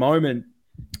playing at the moment,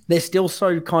 they're still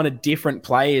so kind of different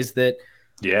players that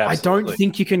I don't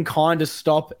think you can kind of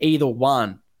stop either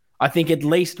one. I think at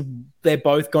least they're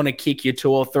both going to kick you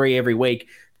 2 or 3 every week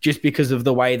just because of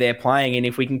the way they're playing. And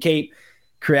if we can keep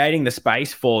creating the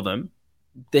space for them,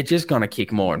 they're just going to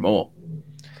kick more and more.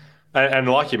 And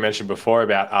like you mentioned before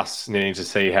about us needing to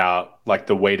see how like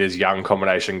the Weeders Young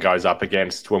combination goes up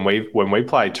against when we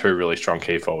play two really strong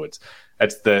key forwards.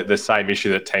 It's the same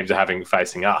issue that teams are having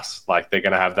facing us. Like they're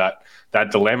going to have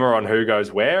that dilemma on who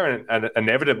goes where, and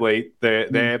inevitably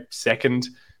their second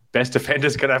best defender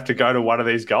is going to have to go to one of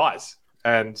these guys.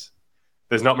 And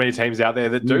there's not many teams out there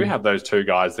that do have those two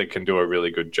guys that can do a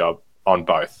really good job on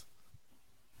both.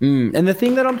 And the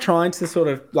thing that I'm trying to sort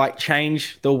of like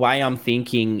change the way I'm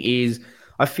thinking is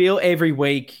I feel every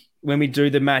week when we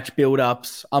do the match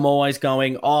build-ups, I'm always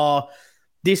going, oh,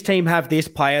 this team have this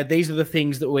player. These are the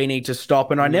things that we need to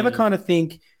stop. And I never kind of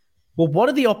think, well, what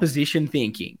are the opposition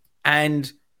thinking?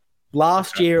 And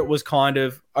last year it was kind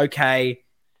of, okay,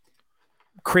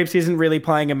 Cripps isn't really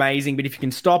playing amazing, but if you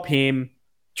can stop him,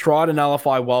 try to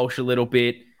nullify Walsh a little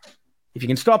bit. If you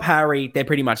can stop Harry, they're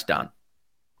pretty much done.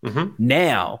 Mm-hmm.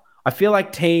 Now, I feel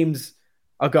like teams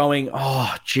are going,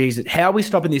 oh, geez, how are we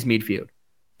stopping this midfield?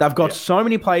 They've got so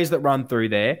many players that run through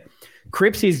there.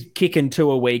 Cripps is kicking 2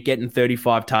 a week, getting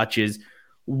 35 touches.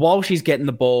 Walsh is getting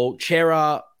the ball.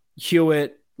 Chera,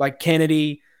 Hewitt, like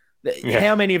Kennedy.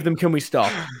 How many of them can we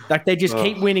stop? Like they just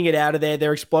keep winning it out of there.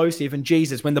 They're explosive. And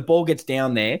Jesus, when the ball gets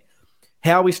down there,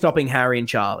 how are we stopping Harry and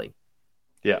Charlie?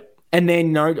 Yeah. And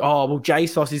then,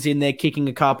 JSOS is in there kicking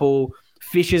a couple.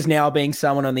 Fisher's now being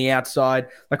someone on the outside.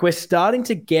 Like we're starting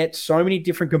to get so many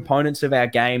different components of our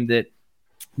game that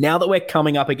now that we're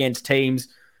coming up against teams,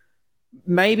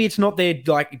 maybe it's not there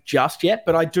like just yet,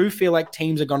 but I do feel like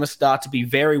teams are going to start to be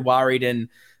very worried, and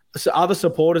so other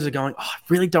supporters are going, oh, I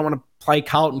really don't want to play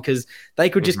Carlton because they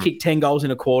could just kick 10 goals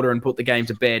in a quarter and put the game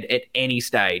to bed at any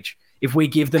stage. If we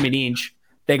give them an inch,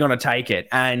 they're going to take it.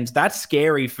 And that's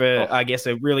scary for, I guess,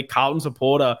 a really Carlton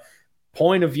supporter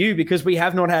point of view, because we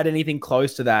have not had anything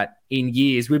close to that in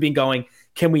years. We've been going,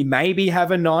 can we maybe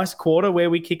have a nice quarter where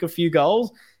we kick a few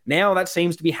goals? Now that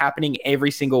seems to be happening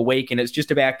every single week, and it's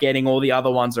just about getting all the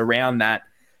other ones around that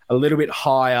a little bit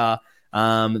higher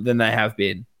than they have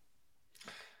been.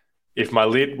 If my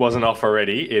lid wasn't off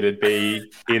already, it'd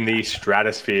be in the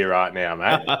stratosphere right now,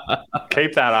 mate.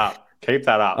 Keep that up. Keep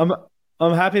that up.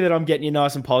 I'm happy that I'm getting you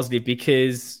nice and positive,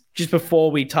 because just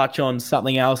before we touch on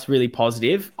something else really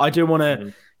positive, I do want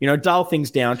to, dull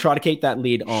things down, try to keep that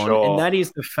lid on. Sure. And that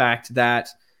is the fact that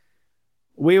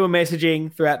we were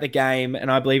messaging throughout the game,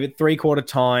 and I believe at 3/4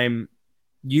 time,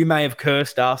 you may have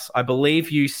cursed us. I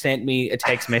believe you sent me a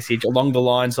text message along the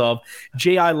lines of,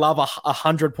 gee, I love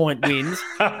 100-point wins.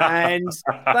 And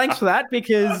thanks for that,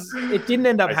 because it didn't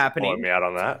end up happening. Point me out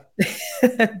on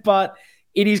that. But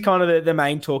it is kind of the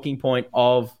main talking point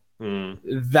of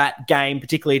that game,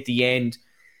 particularly at the end.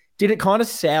 Did it kind of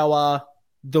sour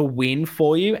the win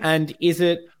for you? And is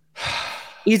it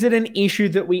an issue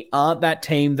that we aren't that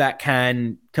team that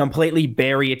can completely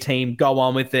bury a team, go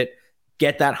on with it,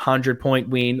 get that 100-point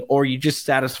win, or are you just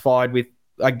satisfied with,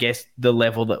 I guess, the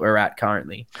level that we're at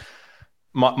currently?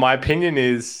 My opinion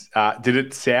is, did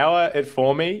it sour it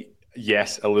for me?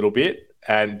 Yes, a little bit.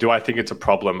 And do I think it's a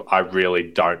problem? I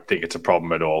really don't think it's a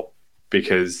problem at all,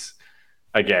 because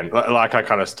again, like I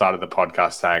kind of started the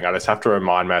podcast saying, I just have to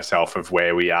remind myself of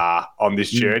where we are on this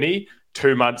journey,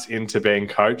 2 months into being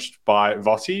coached by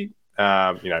Vossi,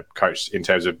 coached in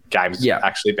terms of games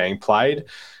actually being played,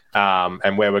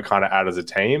 and where we're kind of at as a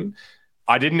team.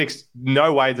 I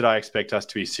no way did I expect us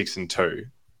to be 6-2,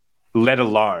 let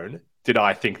alone did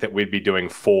I think that we'd be doing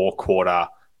 4-quarter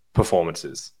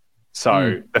performances.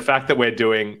 So the fact that we're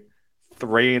doing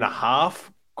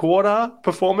 3.5-quarter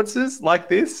performances like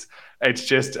this, it's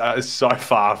just so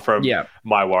far from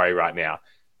my worry right now.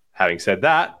 Having said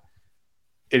that,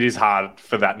 it is hard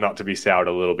for that not to be soured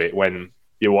a little bit when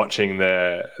you're watching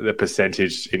the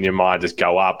percentage in your mind just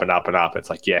go up and up and up. It's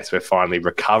like, yes, we're finally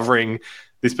recovering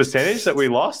this percentage that we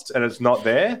lost and it's not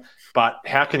there. But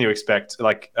how can you expect,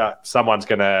 someone's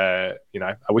going to,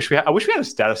 I wish we had a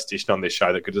statistician on this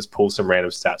show that could just pull some random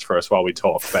stats for us while we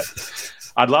talk. But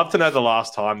I'd love to know the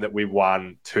last time that we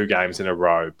won 2 games in a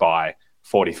row by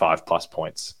 45-plus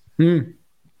points.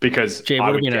 Because it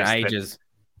would have been ages.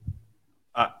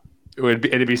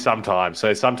 It'd be some time.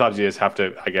 So sometimes you just have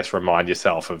to, I guess, remind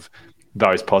yourself of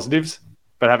those positives.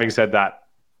 But having said that,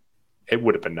 it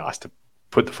would have been nice to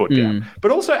put the foot down.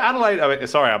 But also Adelaide,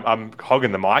 I'm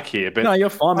hogging the mic here. But no, you're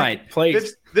fine, mate.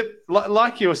 Please.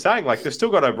 Like you were saying, they've still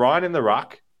got O'Brien in the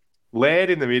ruck, Laird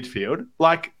in the midfield.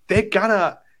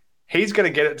 He's going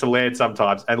to get it to Laird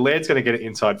sometimes, and Laird's going to get it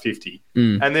inside 50.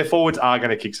 And their forwards are going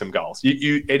to kick some goals.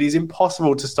 It is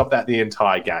impossible to stop that the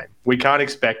entire game. We can't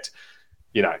expect,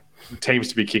 teams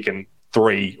to be kicking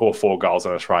 3 or 4 goals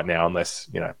on us right now unless,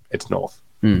 it's North.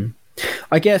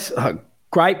 I guess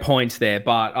great points there,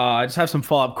 but I just have some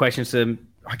follow-up questions to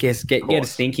I guess, get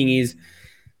us thinking is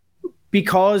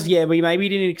because, we maybe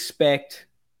didn't expect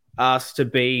us to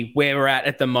be where we're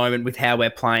at the moment with how we're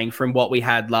playing from what we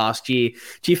had last year.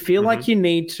 Do you feel like you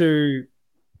need to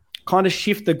kind of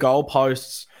shift the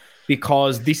goalposts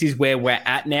because this is where we're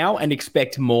at now and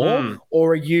expect more?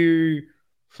 Or are you...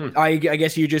 I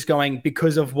guess you're just going,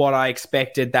 because of what I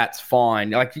expected, that's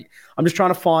fine. Like, I'm just trying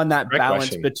to find that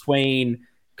balance between,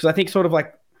 because I think sort of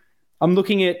like, I'm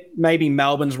looking at maybe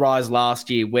Melbourne's rise last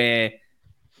year where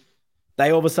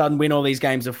they all of a sudden win all these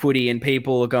games of footy and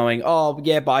people are going, oh,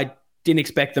 yeah, but I didn't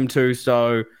expect them to.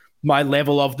 So my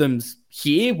level of them's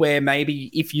here, where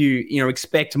maybe if you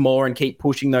expect more and keep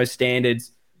pushing those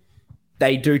standards,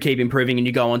 they do keep improving and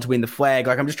you go on to win the flag.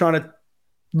 Like, I'm just trying to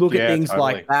look at things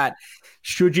like that.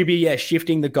 Should you be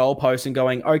shifting the goalposts and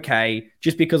going, okay,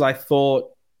 just because I thought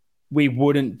we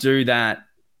wouldn't do that,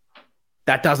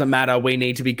 that doesn't matter. We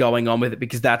need to be going on with it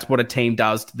because that's what a team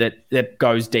does that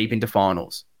goes deep into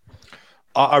finals.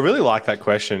 I really like that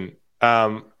question.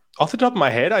 Off the top of my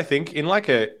head, I think in like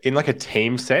a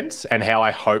team sense and how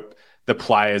I hope the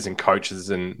players and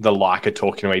coaches and the like are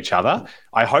talking to each other,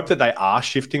 I hope that they are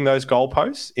shifting those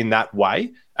goalposts in that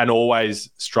way and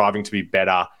always striving to be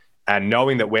better and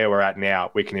knowing that where we're at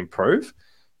now, we can improve.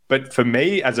 But for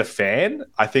me as a fan,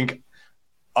 I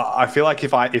feel like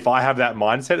if I have that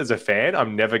mindset as a fan,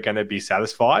 I'm never going to be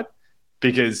satisfied,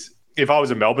 because if I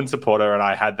was a Melbourne supporter and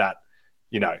I had that,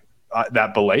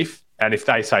 that belief, and if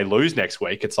they say lose next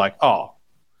week, it's like, oh,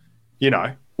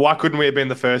 why couldn't we have been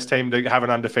the first team to have an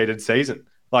undefeated season?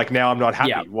 Like, now I'm not happy.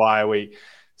 Yeah. Why are we?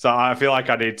 So I feel like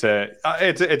I need to.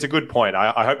 It's a good point.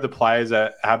 I hope the players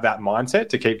have that mindset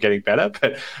to keep getting better.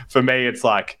 But for me, it's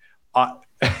like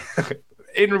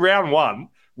in round one,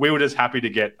 we were just happy to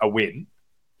get a win.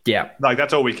 Yeah, like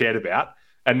that's all we cared about.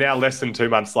 And now, less than 2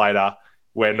 months later,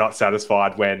 we're not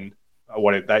satisfied when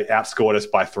they outscored us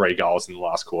by 3 goals in the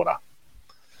last quarter.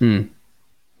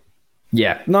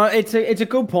 Yeah, no, it's a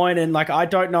good point, and like I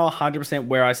don't know 100%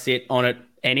 where I sit on it.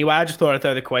 Anyway, I just thought I'd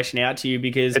throw the question out to you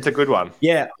because... It's a good one.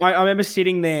 Yeah, I remember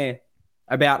sitting there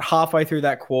about halfway through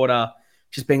that quarter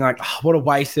just being like, oh, what a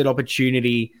wasted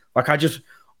opportunity. Like, I just,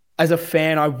 as a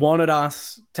fan, I wanted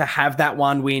us to have that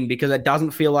one win because it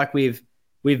doesn't feel like we've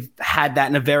had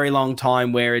that in a very long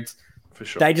time where it's... For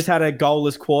sure. They just had a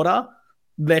goalless quarter.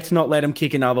 Let's not let them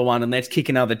kick another one and let's kick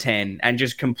another 10 and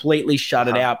just completely shut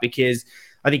it out, because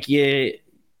I think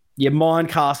your mind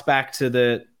casts back to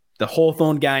the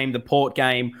Hawthorn game, the Port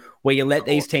game, where you let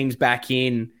these teams back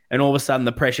in and all of a sudden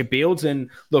the pressure builds.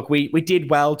 And look, we did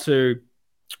well to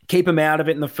keep them out of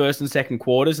it in the first and second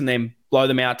quarters and then blow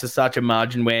them out to such a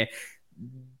margin where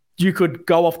you could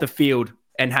go off the field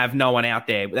and have no one out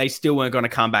there. They still weren't going to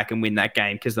come back and win that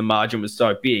game because the margin was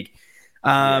so big.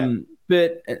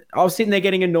 But I was sitting there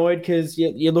getting annoyed because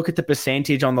you look at the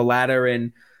percentage on the ladder,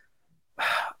 and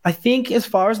I think as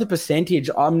far as the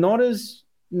percentage, I'm not as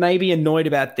maybe annoyed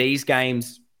about these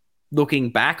games looking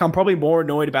back. I'm probably more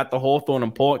annoyed about the Hawthorn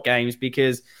and Port games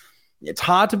because it's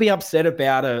hard to be upset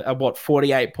about a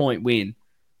 48-point win.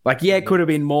 Like, yeah, it could have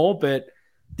been more, but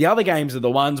the other games are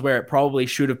the ones where it probably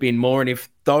should have been more. And if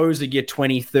those are your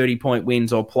 20, 30-point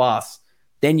wins or plus,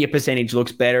 then your percentage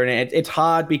looks better. And it's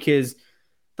hard because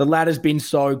the ladder's been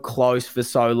so close for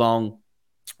so long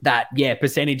that, yeah,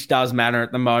 percentage does matter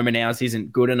at the moment. Ours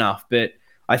isn't good enough. But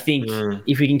I think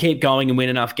if we can keep going and win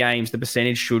enough games, the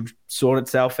percentage should sort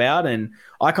itself out. And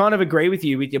I kind of agree with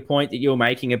you with your point that you're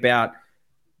making about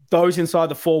those inside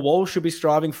the 4 walls should be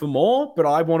striving for more, but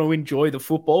I want to enjoy the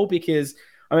football because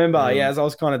I remember, as I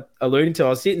was kind of alluding to, I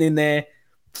was sitting in there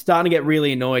starting to get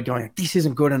really annoyed going, this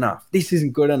isn't good enough. This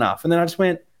isn't good enough. And then I just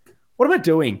went, what am I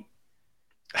doing?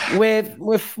 We're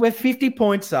 50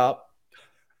 points up.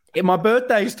 My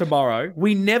birthday's tomorrow.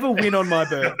 We never win on my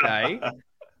birthday.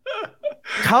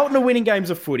 Carlton are winning games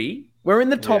of footy. We're in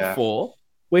the top 4.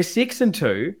 We're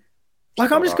 6-2.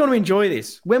 Like, I'm just going to enjoy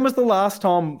this. When was the last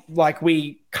time, like,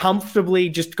 we comfortably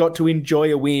just got to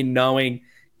enjoy a win knowing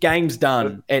game's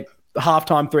done at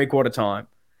halftime, 3/4 time?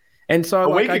 And so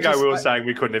a week ago, we were saying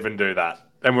we couldn't even do that.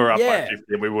 And we were up by 50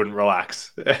 and we wouldn't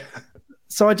relax.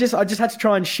 So I just had to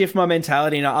try and shift my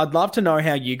mentality. And I'd love to know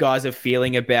how you guys are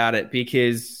feeling about it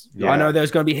because I know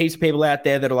there's going to be heaps of people out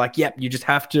there that are like, yep, you just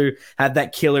have to have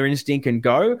that killer instinct and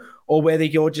go. Or whether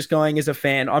you're just going as a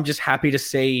fan, I'm just happy to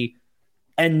see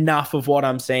enough of what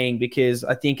I'm seeing because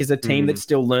I think as a team that's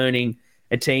still learning,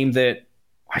 a team that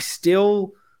I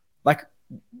still, like,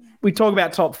 we talk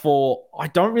about top 4. I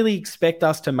don't really expect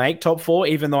us to make top 4,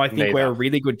 even though I think we're a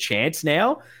really good chance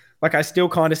now. Like, I still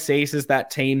kind of see us as that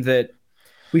team that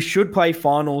we should play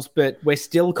finals, but we're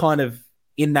still kind of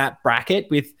in that bracket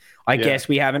with, I guess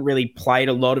we haven't really played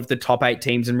a lot of the top 8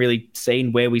 teams and really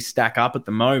seen where we stack up at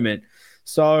the moment.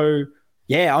 So,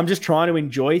 yeah, I'm just trying to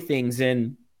enjoy things.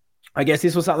 And I guess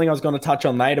this was something I was going to touch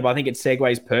on later, but I think it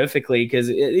segues perfectly because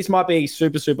this might be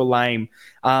super, super lame.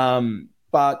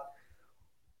 But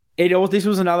this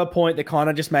was another point that kind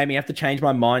of just made me have to change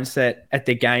my mindset at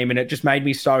the game. And it just made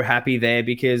me so happy there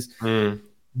because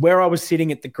where I was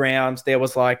sitting at the ground, there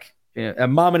was like a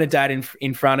mum and a dad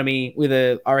in front of me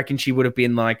with I reckon she would have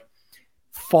been like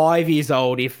 5 years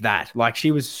old, if that. Like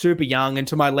she was super young. And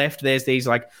to my left, there's these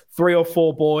like 3 or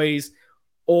 4 boys,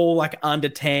 all like under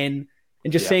 10.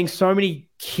 And just seeing so many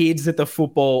kids at the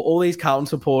football, all these Carlton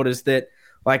supporters that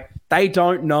like they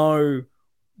don't know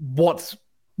what's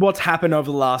happened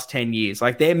over the last 10 years.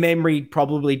 Like their memory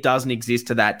probably doesn't exist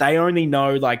to that. They only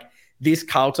know like this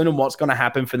Carlton and what's going to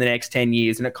happen for the next 10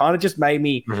 years. And it kind of just made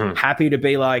me happy to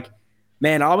be like,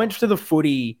 man, I went to the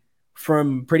footy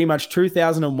from pretty much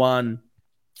 2001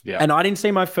 and I didn't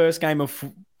see my first game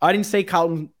I didn't see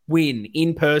Carlton win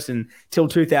in person till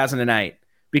 2008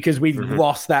 because we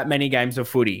lost that many games of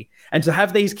footy. And to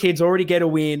have these kids already get a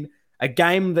win, a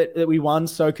game that we won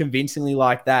so convincingly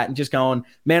like that, and just going,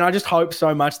 man, I just hope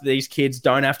so much that these kids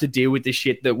don't have to deal with the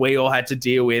shit that we all had to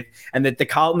deal with, and that the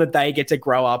Carlton that they get to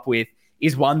grow up with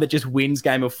is one that just wins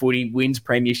game of footy, wins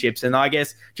premierships. And I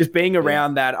guess just being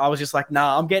around that, I was just like,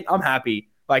 nah, I'm happy.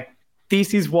 Like,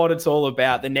 this is what it's all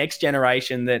about. The next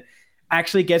generation that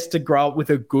actually gets to grow up with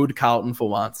a good Carlton for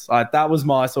once. That was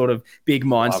my sort of big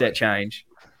mindset change.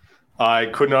 I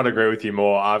could not agree with you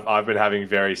more. I've been having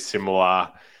very similar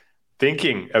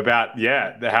thinking about,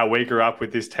 how we grew up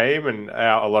with this team, and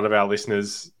a lot of our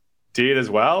listeners did as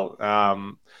well.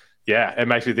 It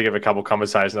makes me think of a couple of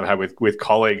conversations I've had with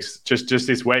colleagues just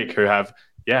this week who have,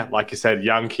 like you said,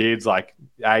 young kids, like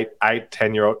 8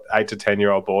 to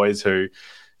 10-year-old boys who,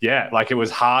 like it was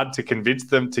hard to convince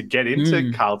them to get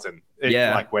into Carlton,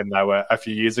 like when they were a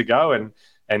few years ago,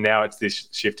 and now it's this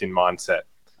shift in mindset.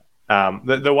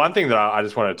 The one thing that I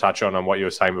just wanted to touch on what you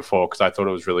were saying before, because I thought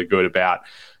it was really good about,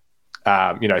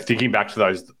 thinking back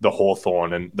to the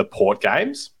Hawthorn and the Port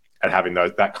games and having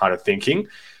that kind of thinking.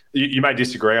 You may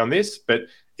disagree on this, but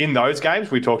in those games,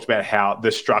 we talked about how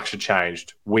the structure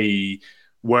changed. We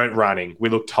weren't running. We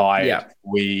looked tired. Yeah.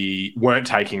 We weren't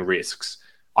taking risks.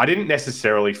 I didn't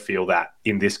necessarily feel that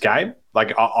in this game.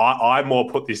 Like I more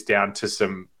put this down to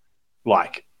some,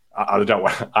 like,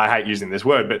 I hate using this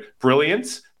word, but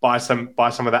brilliance by some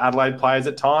of the Adelaide players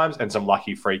at times, and some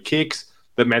lucky free kicks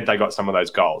that meant they got some of those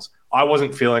goals. I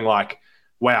wasn't feeling like,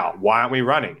 wow, why aren't we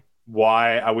running?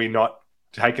 Why are we not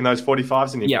taking those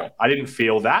 45s anymore? Yeah. I didn't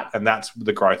feel that, and that's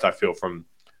the growth I feel from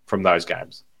those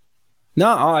games. No,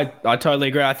 I totally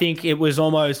agree. I think it was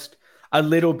almost a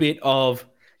little bit of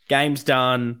games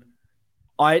done.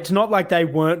 It's not like they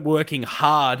weren't working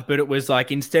hard, but it was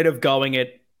like instead of going at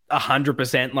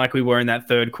 100% like we were in that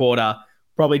third quarter,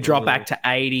 probably drop back to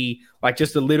 80, like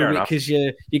just a little bit, because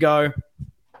you go,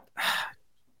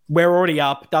 we're already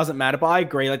up, doesn't matter. But I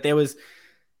agree, like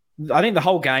I think the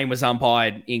whole game was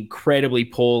umpired incredibly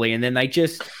poorly, and then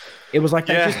it was like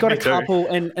they just got a couple,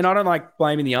 and I don't like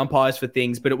blaming the umpires for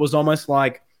things, but it was almost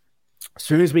like as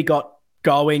soon as we got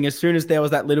going, as soon as there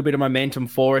was that little bit of momentum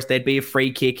for us, there'd be a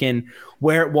free kick in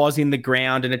where it was in the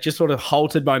ground, and it just sort of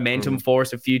halted momentum for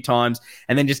us a few times,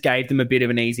 and then just gave them a bit of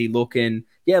an easy look. And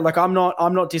like I'm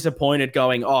not disappointed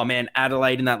going, oh man,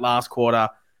 Adelaide in that last quarter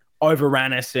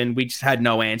overran us and we just had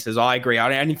no answers. I agree. I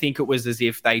don't think it was as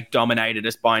if they dominated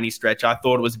us by any stretch. I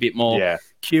thought it was a bit more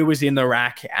Q was in the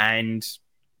rack and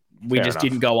we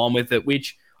didn't go on with it,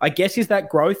 which I guess is that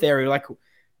growth area. Like,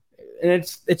 and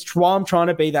it's why I'm trying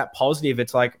to be that positive.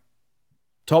 It's like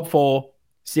top 4,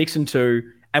 6-2,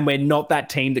 and we're not that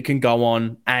team that can go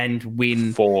on and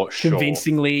win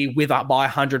convincingly by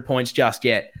 100 points just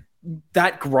yet.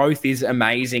 That growth is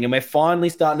amazing, and we're finally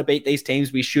starting to beat these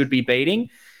teams we should be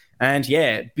beating. And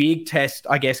big test,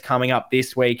 I guess, coming up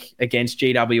this week against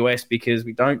GWS, because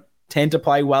we don't tend to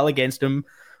play well against them.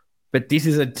 But this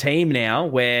is a team now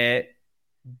where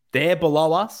they're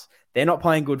below us. They're not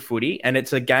playing good footy. And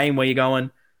it's a game where you're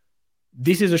going,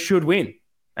 this is a should win.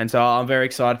 And so I'm very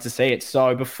excited to see it.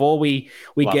 So before we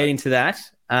get into that,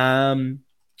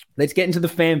 let's get into the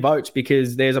fan votes,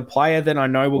 because there's a player that I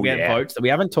know will get votes that we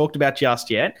haven't talked about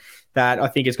just yet, that I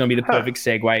think is going to be the perfect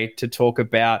segue to talk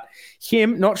about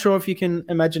him. Not sure if you can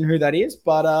imagine who that is,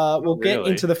 but we'll get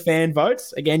into the fan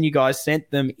votes. Again, you guys sent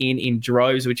them in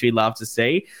droves, which we love to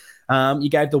see. You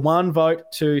gave the 1 vote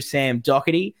to Sam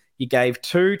Doherty. You gave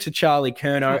 2 to Charlie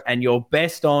Curnow, and your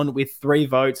best on with 3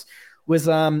 votes was,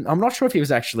 I'm not sure if he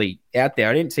was actually out there.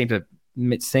 I didn't seem to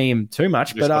see him too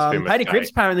much. This must be a But Paddy mistake. Cripps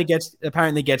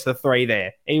apparently gets the 3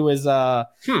 there. He was.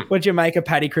 What'd you make of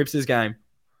Paddy Cripps' game?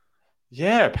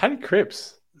 Yeah, Paddy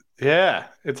Cripps. Yeah,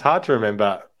 it's hard to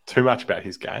remember too much about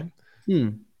his game.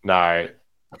 No,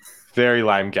 very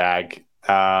lame gag.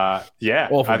 Yeah,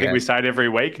 Awful I think gag. we say it every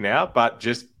week now, but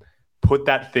just put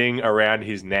that thing around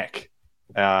his neck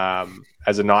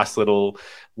as a nice little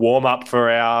warm-up for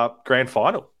our grand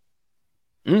final.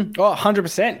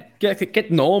 100%.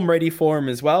 Get Norm ready for him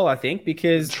as well, I think,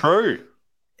 because True.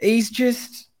 he's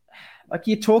just like,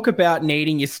 you talk about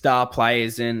needing your star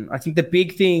players, and I think the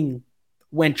big thing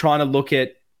when trying to look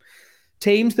at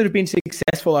teams that have been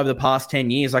successful over the past 10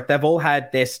 years, like they've all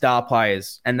had their star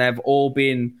players and they've all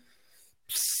been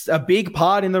a big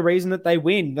part in the reason that they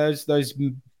win. Those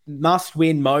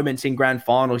must-win moments in grand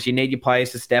finals, you need your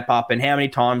players to step up. And how many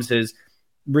times does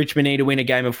Richmond need to win a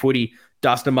game of footy?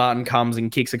 Dustin Martin comes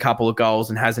and kicks a couple of goals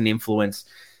and has an influence.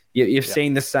 You've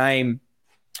seen the same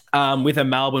with a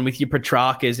Melbourne, with your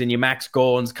Petrarcas and your Max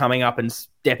Gorns coming up and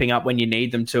stepping up when you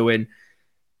need them to. And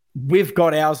we've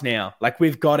got ours now. Like,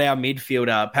 we've got our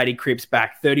midfielder, Paddy Cripps,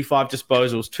 back. 35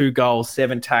 disposals, 2 goals,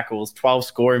 7 tackles, 12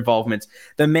 score involvements.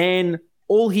 The man,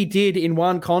 all he did in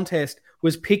one contest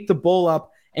was pick the ball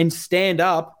up and stand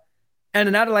up, and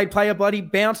an Adelaide player bloody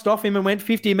bounced off him and went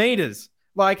 50 metres.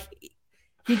 Like,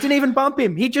 he didn't even bump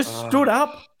him. He just stood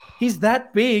up. He's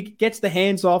that big, gets the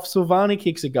hands off. Silvani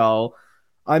kicks a goal.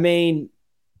 I mean,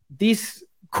 this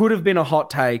could have been a hot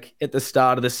take at the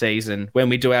start of the season when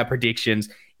we do our predictions.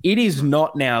 It is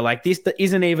not now. Like, this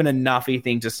isn't even a nuffy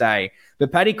thing to say.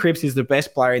 But Paddy Cripps is the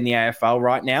best player in the AFL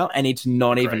right now, and it's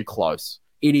not even close.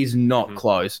 It is not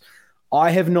close.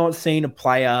 I have not seen a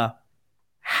player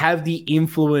have the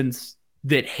influence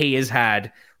that he has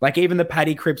had. Like, even the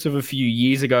Paddy Cripps of a few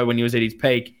years ago when he was at his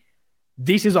peak,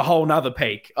 this is a whole nother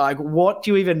peak. Like, what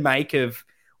do you even make of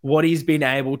what he's been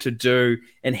able to do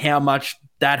and how much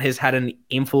that has had an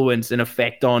influence and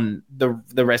effect on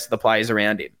the rest of the players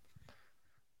around him?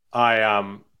 I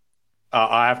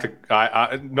have to,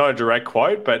 not a direct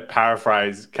quote, but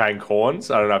paraphrase Kane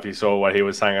Corns. I don't know if you saw what he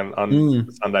was saying on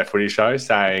the Sunday Footy Show,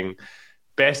 saying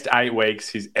best 8 weeks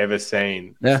he's ever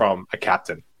seen from a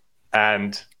captain.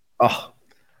 And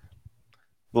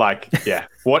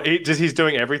he's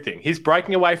doing everything. He's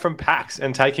breaking away from packs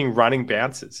and taking running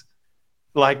bounces.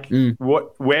 Like,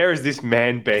 where has this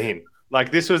man been?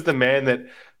 Like, this was the man that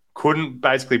couldn't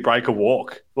basically break a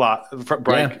walk,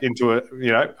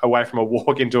 into away from a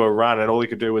walk into a run, and all he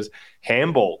could do was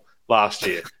handball last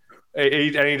year.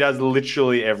 And he does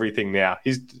literally everything now.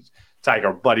 He's take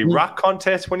a bloody ruck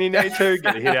contest when you need to,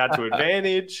 get a hit out to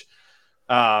advantage.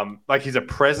 Like, he's a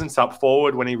presence up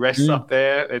forward when he rests up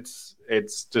there. It's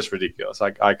just ridiculous.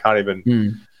 Like, I can't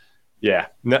even.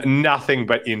 Nothing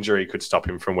but injury could stop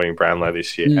him from winning Brownlow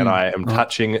this year. And I am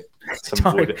touching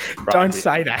some wood. Don't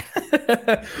say that.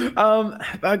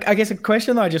 I guess a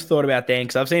question that I just thought about then,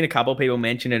 because I've seen a couple of people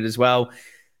mention it as well.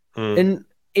 And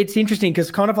it's interesting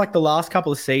because kind of like the last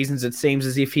couple of seasons, it seems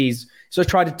as if he's sort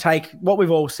of tried to take what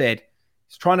we've all said.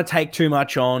 He's trying to take too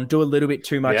much on, do a little bit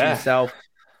too much himself.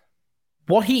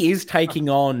 What he is taking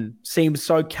on seems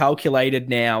so calculated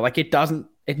now. Like, it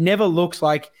never looks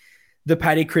like the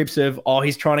Paddy Cripps of,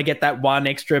 he's trying to get that one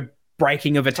extra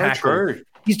breaking of a tackle. True.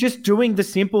 He's just doing the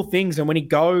simple things. And when he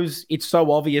goes, it's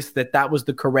so obvious that was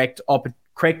the correct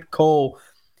call.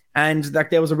 And like,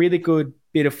 there was a really good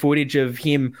bit of footage of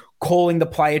him calling the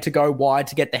player to go wide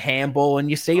to get the handball. And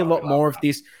you see a lot more of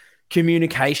this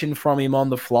communication from him on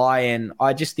the fly. And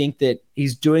I just think that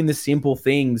he's doing the simple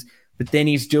things, but then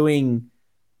he's doing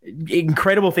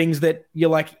incredible things that you're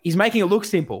like, he's making it look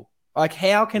simple. Like,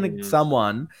 how can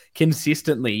someone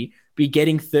consistently be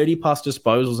getting 30-plus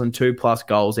disposals and 2+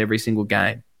 goals every single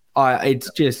game? It's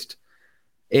just,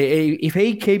 if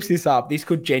he keeps this up, this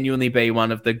could genuinely be one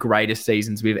of the greatest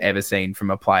seasons we've ever seen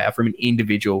from a player, from an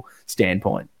individual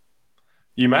standpoint.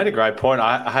 You made a great point.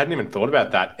 I hadn't even thought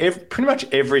about that. Pretty much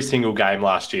every single game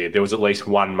last year, there was at least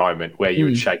one moment where you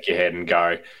would shake your head and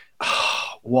go,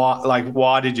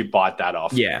 why did you bite that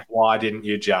off? Yeah. Why didn't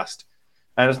you just...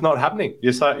 And it's not happening.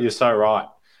 You're so right.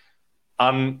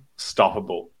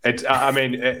 Unstoppable. It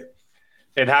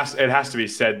has to be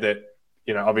said that,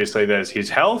 obviously there's his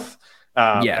health,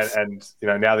 and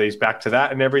now that he's back to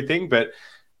that and everything. But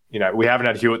we haven't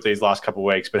had Hewitt these last couple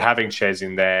of weeks, but having Ches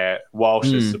in there,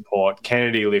 Walsh's support,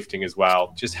 Kennedy lifting as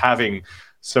well, just having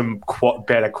some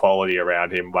better quality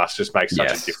around him must just make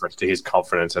such a difference to his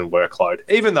confidence and workload.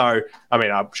 Even though,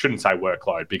 I shouldn't say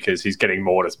workload because he's getting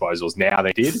more disposals now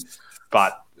than he did.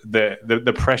 But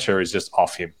the pressure is just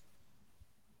off him.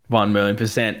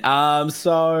 1,000,000%.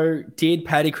 So did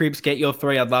Paddy Cripps get your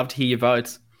 3? I'd love to hear your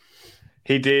votes.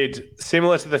 He did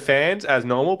similar to the fans as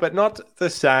normal, but not the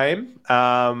same.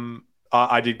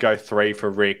 I did go 3 for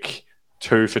Rick,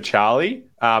 2 for Charlie,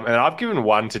 and I've given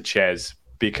 1 to Ches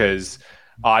because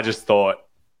I just thought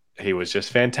he was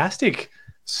just fantastic.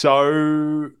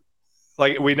 So,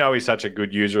 like, we know he's such a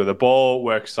good user of the ball,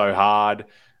 works so hard,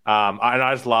 and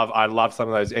I love some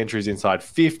of those entries inside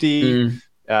 50.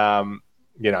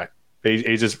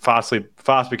 He's just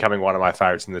fast becoming one of my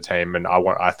favourites in the team, and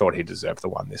I thought he deserved the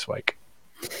one this week.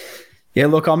 Yeah,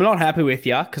 look, I'm not happy with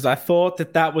you because I thought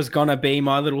that was going to be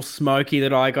my little smoky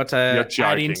that I got to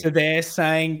add into there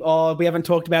saying, oh, we haven't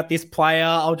talked about this player.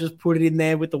 I'll just put it in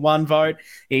there with the 1 vote.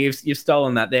 You've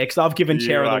stolen that there because I've given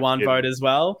Chera the 1 vote as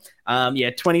well.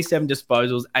 27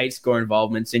 disposals, 8 score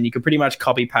involvements, and you could pretty much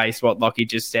copy-paste what Lockie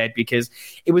just said because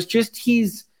it was just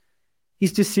his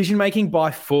decision-making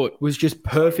by foot was just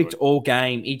perfect all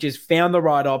game. He just found the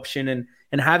right option and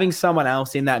having someone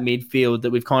else in that midfield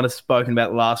that we've kind of spoken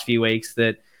about the last few weeks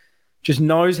that just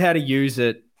knows how to use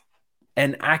it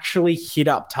and actually hit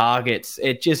up targets.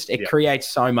 It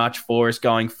creates so much for us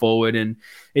going forward and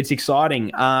it's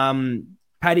exciting.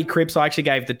 Paddy Cripps, I actually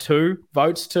gave the 2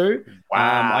 votes to.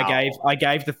 Wow. I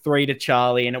gave the 3 to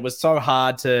Charlie and it was so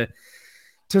hard to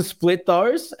split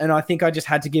those. And I think I just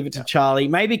had to give it to Charlie,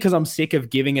 maybe because I'm sick of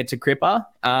giving it to Cripper.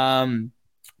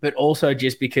 But also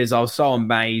just because I was so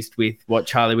amazed with what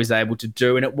Charlie was able to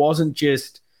do. And it wasn't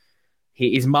just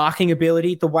his marking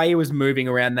ability, the way he was moving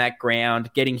around that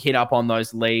ground, getting hit up on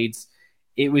those leads.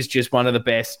 It was just one of the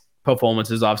best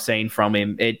performances I've seen from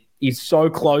him. He's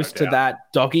so close to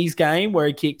that Doggies game where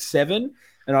he kicked 7.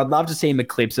 And I'd love to see him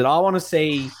eclipse it. I want to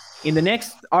see in the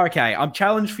next... Okay, I'm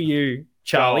challenged for you,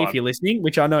 Charlie, if you're listening,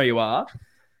 which I know you are.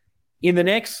 In the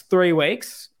next 3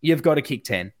 weeks, you've got to kick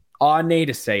 10. I need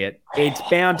to see it. It's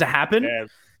bound to happen. Yeah.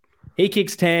 He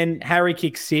kicks 10. Harry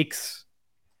kicks 6.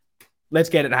 Let's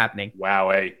get it happening.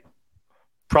 Wowee.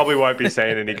 Probably won't be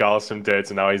seeing any goals from Dirts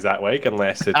and Owies that week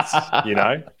unless it's, a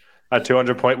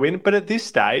 200-point win. But at this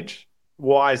stage,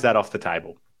 why is that off the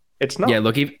table? It's not. Yeah,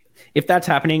 look, if that's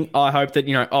happening, I hope that,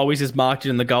 Owies is marked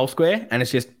in the goal square and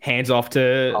it's just hands off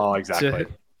to... Oh, exactly.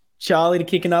 To Charlie to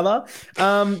kick another.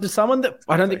 There's someone that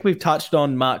I don't think we've touched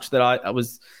on much that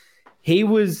he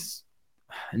was,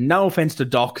 no offense to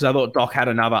Doc, because I thought Doc had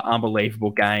another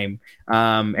unbelievable game,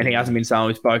 and he hasn't been someone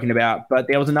we've spoken about. But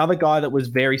there was another guy that was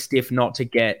very stiff not to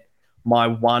get my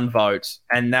 1 vote,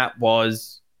 and that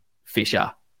was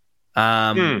Fisher.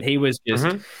 He was just...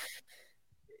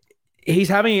 He's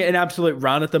having an absolute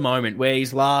run at the moment where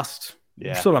his last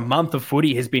sort of month of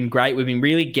footy has been great. We've been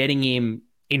really getting him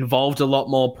involved a lot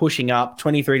more, pushing up,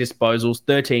 23 disposals,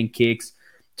 13 kicks,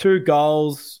 2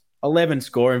 goals, 11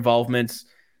 score involvements.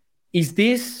 Is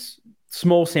this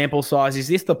small sample size? Is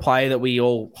this the player that we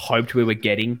all hoped we were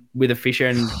getting with a Fisher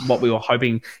and what we were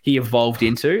hoping he evolved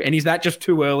into? And is that just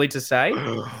too early to say?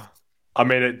 I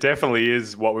mean, it definitely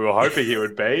is what we were hoping he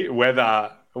would be.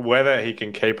 Whether he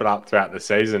can keep it up throughout the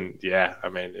season, I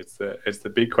mean, it's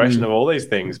the big question of all these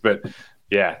things. But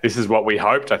yeah, this is what we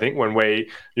hoped. I think when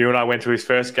you and I went to his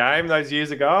first game those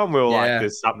years ago, and we were like,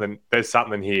 "There's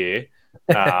something here."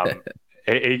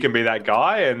 He can be that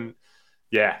guy, and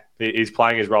he's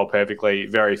playing his role perfectly.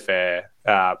 Very fair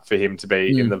for him to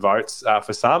be in the votes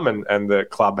for some, and the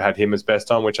club had him as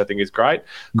best on, which I think is great.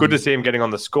 Good to see him getting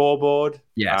on the scoreboard.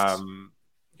 Yes,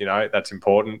 that's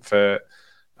important for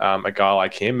a guy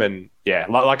like him. And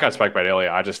like I spoke about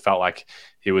earlier, I just felt like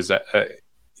he was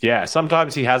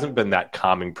sometimes he hasn't been that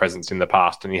calming presence in the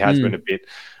past, and he has been a bit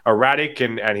erratic,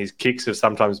 and his kicks have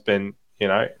sometimes been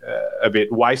a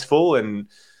bit wasteful and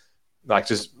like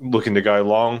just looking to go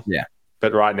long. Yeah.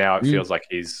 But right now it feels like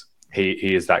he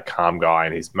is that calm guy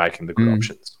and he's making the good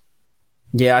options.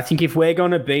 Yeah, I think if we're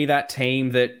going to be that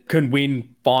team that can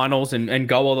win finals and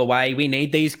go all the way, we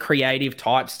need these creative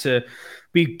types to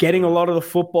be getting a lot of the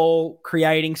football,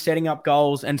 creating, setting up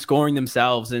goals and scoring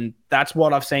themselves. And that's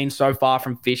what I've seen so far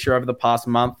from Fisher over the past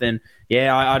month. And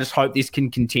I just hope this can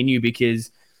continue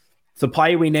because it's the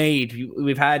player we need.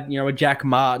 We've had, a Jack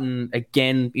Martin.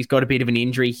 Again, he's got a bit of an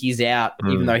injury. He's out,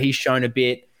 even though he's shown a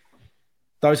bit.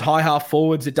 Those high half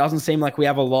forwards, it doesn't seem like we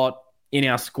have a lot in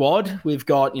our squad. We've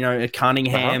got, a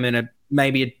Cunningham and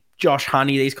maybe a Josh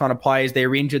Honey, these kind of players.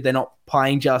 They're injured. They're not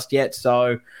playing just yet.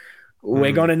 So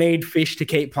we're going to need Fish to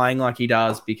keep playing like he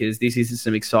does because this is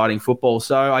some exciting football.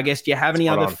 So I guess, do you have any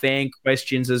other fan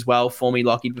questions as well for me,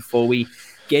 Lockie, before we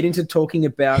get into talking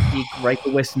about the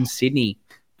Greater Western Sydney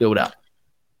build-up?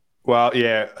 Well,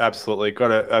 yeah, absolutely.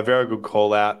 Got a very good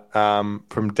call out from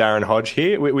Darren Hodge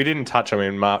here. We didn't touch on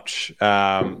him much.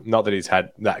 Not that he's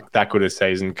had that good a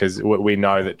season because we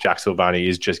know that Jack Silvani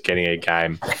is just getting a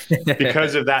game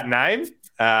because of that name.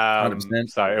 100%.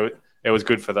 So it was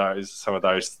good for some of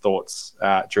those thoughts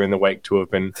during the week to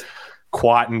have been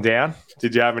quietened down.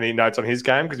 Did you have any notes on his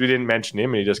game? Because we didn't mention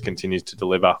him, and he just continues to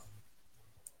deliver.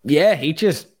 Yeah, he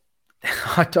just,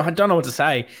 I don't know what to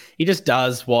say. He just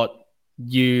does what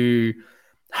you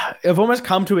have almost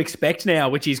come to expect now,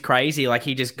 which is crazy. Like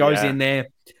he just goes in there,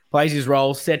 plays his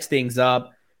role, sets things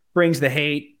up, brings the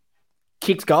heat,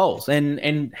 kicks goals.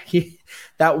 And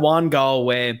that one goal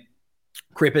where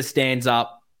Cripper stands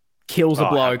up, kills a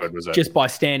bloke just by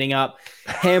standing up,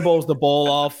 handballs the ball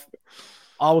off.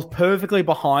 I was perfectly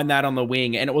behind that on the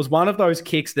wing. And it was one of those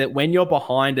kicks that when you're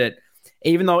behind it,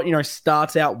 even though it,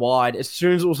 starts out wide, as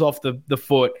soon as it was off the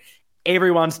foot,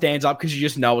 everyone stands up because you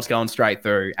just know it's going straight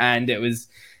through. And it was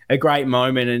a great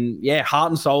moment. And yeah,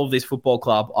 heart and soul of this football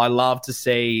club. I love to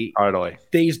see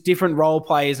these different role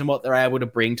players and what they're able to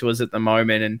bring to us at the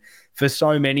moment. And for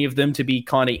so many of them to be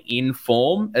kind of in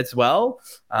form as well,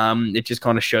 it just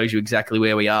kind of shows you exactly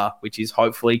where we are, which is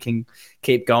hopefully can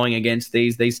keep going against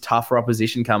these tougher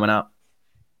opposition coming up.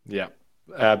 Yeah,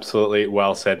 absolutely.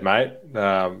 Well said, mate.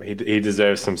 He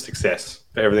deserves some success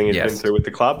for everything he's been through with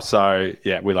the club. So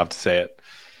yeah, we love to see it.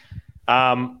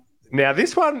 Now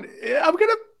this one, I'm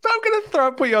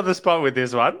gonna put you on the spot with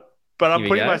this one, but I'm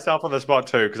putting myself on the spot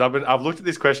too because I've looked at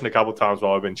this question a couple of times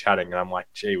while we've been chatting, and I'm like,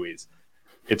 gee whiz,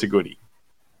 it's a goodie.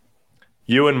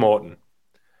 You and Morton,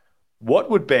 what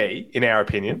would be, in our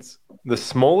opinions, the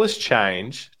smallest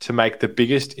change to make the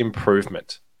biggest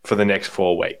improvement for the next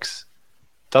 4 weeks?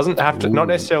 Doesn't have to, not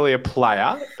necessarily a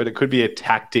player, but it could be a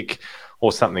tactic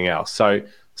or something else. So,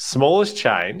 smallest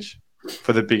change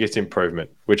for the biggest improvement,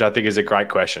 which I think is a great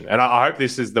question. And I hope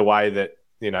this is the way that,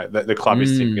 that the club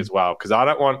is thinking as well, because I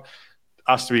don't want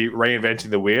us to be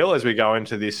reinventing the wheel as we go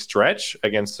into this stretch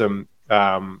against some,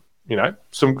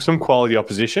 some quality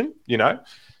opposition,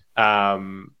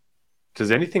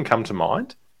 Does anything come to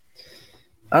mind?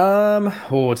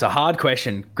 It's a hard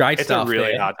question. Great stuff. It's a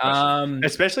really hard question,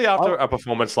 especially after a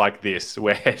performance like this,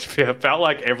 where it felt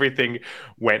like everything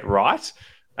went right.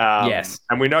 Yes,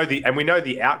 and we know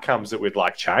the outcomes that we'd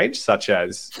like change, such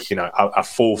as a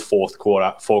full four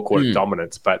quarter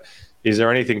dominance. But is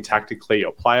there anything tactically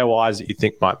or player wise that you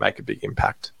think might make a big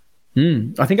impact?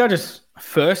 I think I just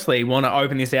firstly want to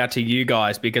open this out to you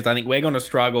guys because I think we're going to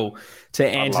struggle to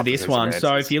answer this one.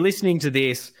 So if you're listening to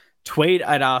this, tweet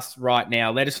at us right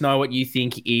now. Let us know what you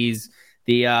think is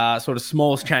the sort of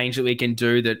smallest change that we can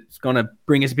do that's going to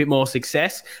bring us a bit more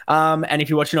success. And if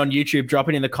you're watching on YouTube, drop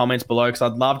it in the comments below because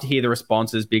I'd love to hear the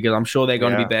responses because I'm sure they're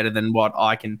going to be better than what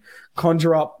I can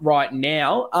conjure up right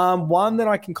now. One that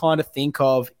I can kind of think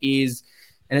of is,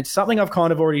 and it's something I've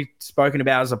kind of already spoken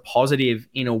about as a positive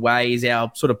in a way, is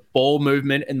our sort of ball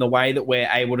movement and the way that we're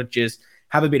able to just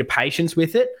have a bit of patience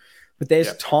with it. But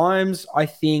there's times I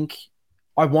think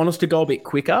I want us to go a bit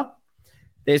quicker.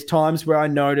 There's times where I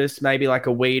notice maybe like a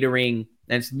Wiedering,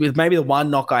 and it's with maybe the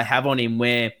one knock I have on him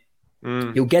where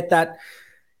he'll get that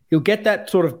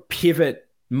sort of pivot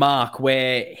mark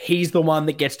where he's the one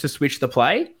that gets to switch the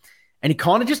play, and he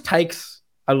kind of just takes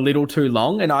a little too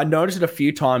long. And I noticed it a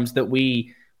few times that we're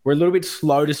a little bit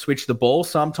slow to switch the ball.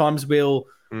 Sometimes we'll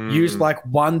use like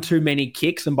one too many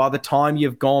kicks, and by the time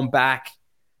you've gone back,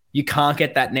 you can't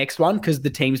get that next one because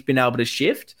the team's been able to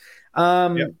shift.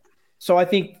 So I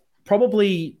think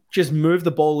probably just move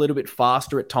the ball a little bit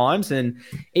faster at times. And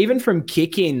even from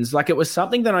kick-ins, like it was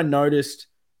something that I noticed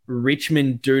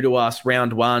Richmond do to us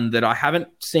round one that I haven't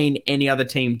seen any other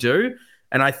team do.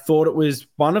 And I thought it was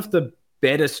one of the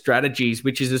better strategies,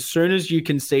 which is as soon as you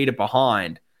concede it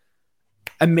behind,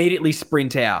 immediately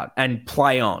sprint out and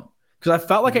play on. Because I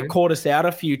felt like it caught us out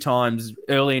a few times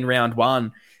early in round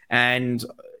one. And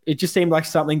it just seemed like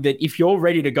something that if you're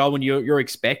ready to go and you're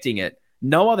expecting it,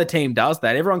 no other team does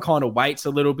that. Everyone kind of waits a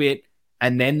little bit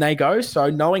and then they go. So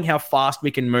knowing how fast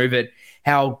we can move it,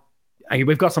 how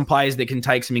we've got some players that can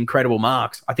take some incredible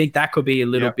marks, I think that could be a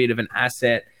little bit of an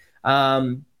asset.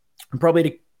 And probably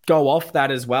to go off that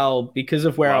as well because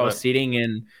of where I was sitting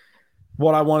and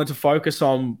what I wanted to focus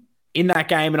on in that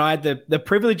game. And I had the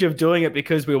privilege of doing it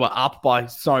because we were up by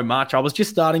so much. I was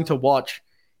just starting to watch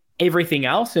everything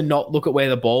else and not look at where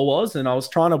the ball was. And I was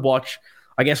trying to watch,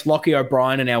 I guess, Lockie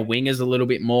O'Brien and our wingers a little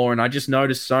bit more. And I just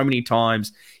noticed so many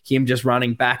times him just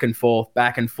running back and forth,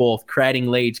 creating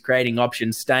leads, creating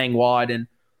options, staying wide. And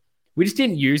we just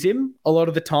didn't use him a lot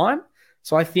of the time.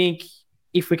 So I think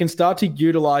if we can start to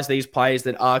utilize these players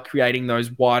that are creating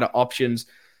those wider options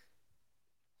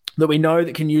that we know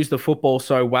that can use the football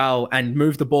so well and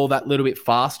move the ball that little bit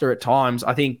faster at times,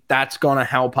 I think that's going to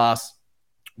help us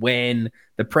when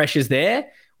the pressure's there.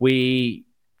 We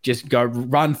just go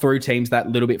run through teams that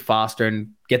little bit faster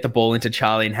and get the ball into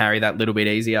Charlie and Harry that little bit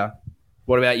easier.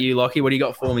 What about you, Lockie? What do you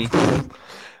got for me?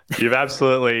 You've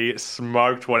absolutely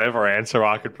smoked whatever answer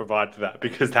I could provide to that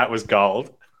because that was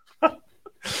gold. You're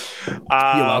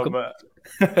welcome.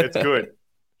 It's good.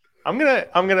 I'm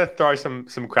gonna throw some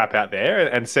crap out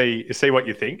there and see what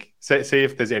you think. See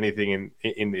if there's anything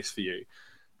in this for you.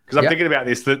 Because I'm thinking about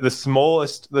this. The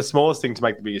smallest thing to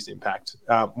make the biggest impact.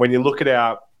 When you look at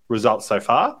our results so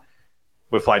far,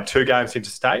 we've played 2 games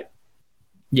interstate,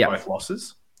 both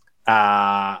losses.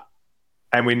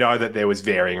 And we know that there was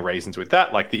varying reasons with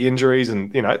that, like the injuries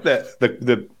and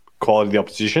the quality of the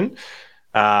opposition.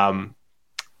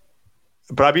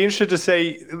 But I'd be interested to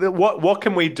see what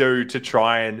can we do to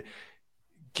try and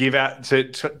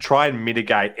try and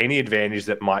mitigate any advantage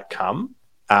that might come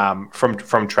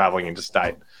from travelling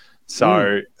interstate.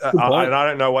 So I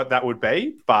don't know what that would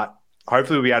be, but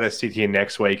hopefully we'll be able to sit here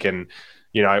next week and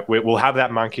we'll have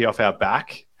that monkey off our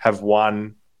back, have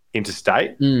won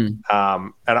interstate, so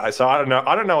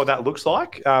I don't know what that looks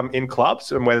like in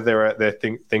clubs and whether there are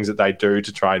things that they do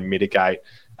to try and mitigate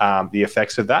the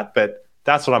effects of that. But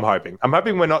that's what I'm hoping. I'm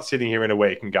hoping we're not sitting here in a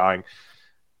week and going,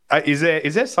 is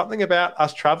there something about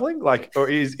us traveling, like, or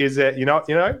is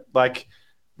there like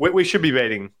we should be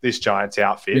beating this Giants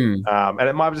outfit, and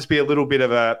it might just be a little bit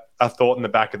of a thought in the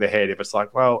back of the head if it's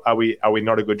like, well, are we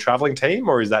not a good traveling team,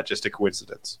 or is that just a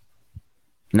coincidence?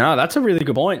 No, that's a really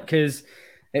good point, because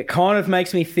it kind of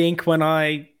makes me think when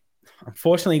I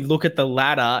unfortunately look at the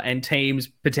ladder and teams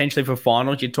potentially for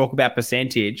finals, you talk about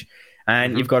percentage,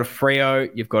 and you've got a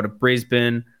Freo, you've got a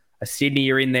Brisbane, a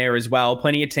Sydney are in there as well.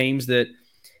 Plenty of teams that,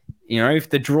 if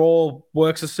the draw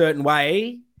works a certain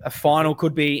way, a final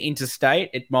could be interstate.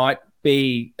 It might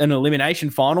be an elimination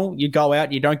final. You go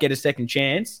out, you don't get a second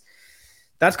chance.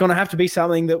 That's going to have to be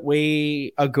something that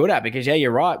we are good at because, you're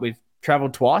right. We've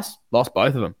travelled twice, lost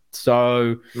both of them.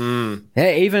 So,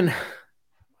 even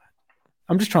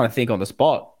I'm just trying to think on the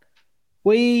spot.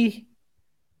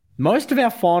 Most of our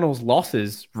finals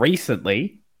losses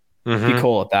recently, if you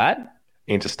call it that,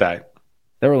 interstate.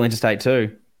 They're all interstate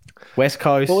too. West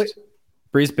Coast,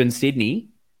 Brisbane, Sydney.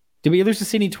 Did we lose to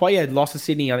Sydney twice? Yeah, lost to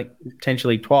Sydney, I think,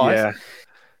 potentially twice.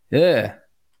 Yeah.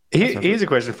 Here's a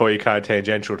question for you, kind of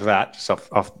tangential to that, just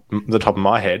off the top of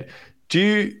my head.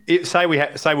 Do you say we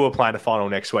were playing a final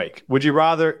next week? Would you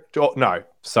rather? No,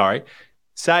 sorry.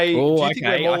 Say. Oh, okay. I think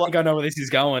I know where this is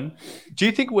going. Do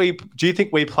you think we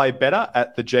play better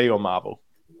at the G or Marvel?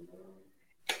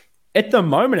 At the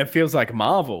moment, it feels like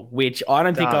Marvel, which I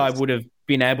don't think I would have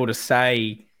been able to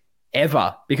say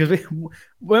ever, because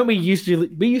we used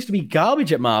to be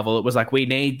garbage at Marvel. It was like we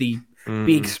need the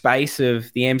big space of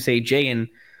the MCG, and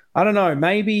I don't know.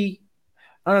 Maybe.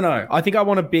 I don't know. I think I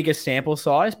want a bigger sample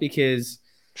size because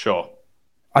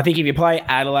I think if you play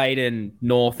Adelaide and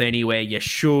North anywhere, you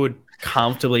should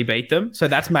comfortably beat them. So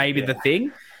that's maybe the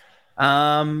thing.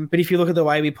 But if you look at the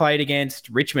way we played against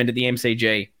Richmond at the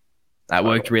MCG, that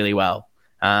worked really well.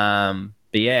 But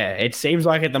it seems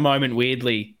like at the moment,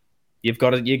 weirdly, you've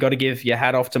got to give your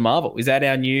hat off to Marvel. Is that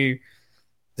the new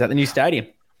stadium?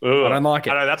 Ooh, I don't like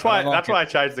it. I know, that's why I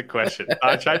changed the question.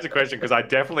 I changed the question because I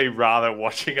definitely rather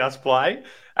watching us play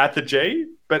at the G.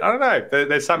 But I don't know.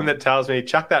 There's something that tells me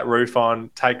chuck that roof on,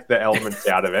 take the elements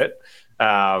out of it,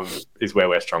 is where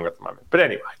we're strong at the moment. But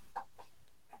anyway,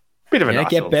 bit of a nice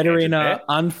get better in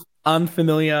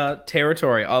unfamiliar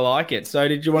territory. I like it. So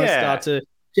did you want to start to... Do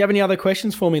you have any other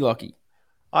questions for me, Lockie?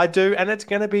 I do, and it's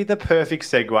going to be the perfect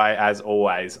segue, as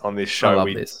always, on this show.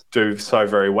 We do so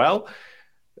very well.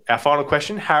 Our final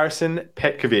question, Harrison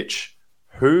Petkovic.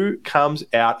 Who comes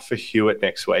out for Hewitt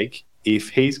next week if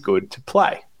he's good to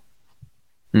play?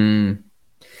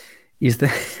 Is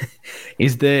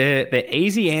the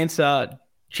easy answer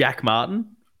Jack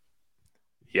Martin?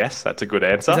 Yes, that's a good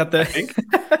answer. Is that I think.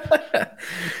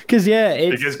 Because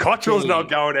Cottrell's not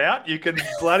going out. You can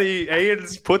bloody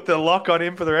Ian's put the lock on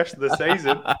him for the rest of the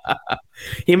season.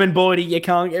 Him and Boydie, you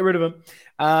can't get rid of him.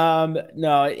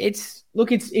 No, it's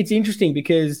interesting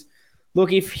because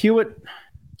if Hewitt,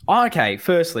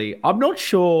 firstly, I'm not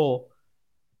sure.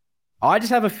 I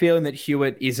just have a feeling that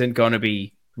Hewitt isn't going to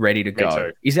be ready to go.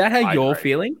 Too. Is that how you're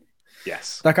feeling?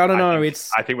 Yes. I don't know. I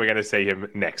think we're going to see him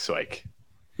next week.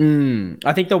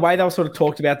 I think the way they were sort of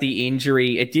talked about the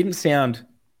injury, it didn't sound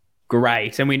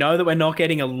great. And we know that we're not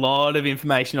getting a lot of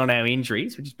information on our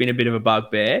injuries, which has been a bit of a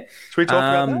bugbear. Should we talk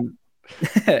about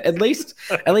that? At least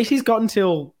he's got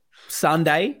until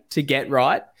Sunday to get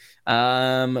right.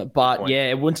 But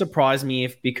it wouldn't surprise me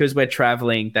if, because we're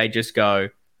traveling, they just go,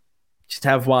 just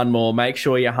have one more, make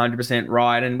sure you're 100%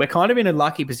 right. And we're kind of in a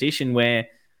lucky position where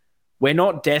we're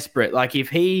not desperate. Like if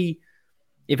he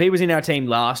if he was in our team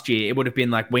last year, it would have been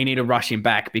like, we need to rush him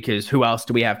back because who else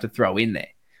do we have to throw in there?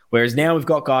 Whereas now we've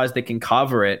got guys that can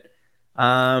cover it.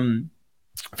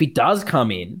 If he does come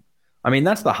in, I mean,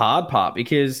 that's the hard part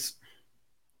because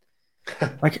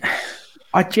like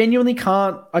I genuinely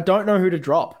I don't know who to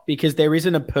drop because there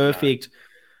isn't a perfect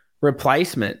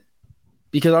replacement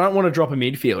because I don't want to drop a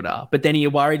midfielder, but then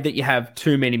you're worried that you have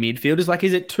too many midfielders. Like,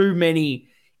 is it too many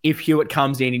if Hewitt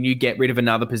comes in and you get rid of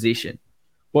another position?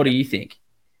 What do you think?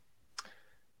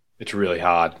 It's really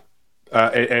hard.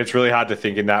 It's really hard to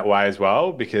think in that way as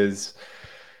well because,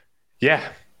 yeah,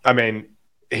 I mean,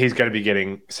 he's going to be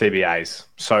getting CBAs.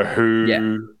 So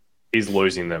who is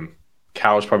losing them?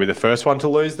 Carroll's probably the first one to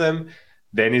lose them.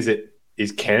 Then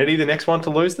is Kennedy the next one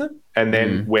to lose them? And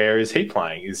then where is he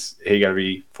playing? Is he going to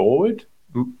be forward?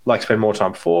 Like spend more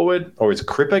time forward? Or is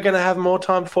Cripper going to have more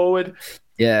time forward?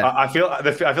 Yeah. I feel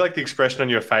like the expression on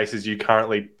your face is you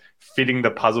currently fitting the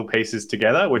puzzle pieces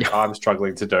together, which I'm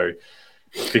struggling to do.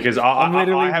 Because I'm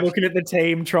literally looking at the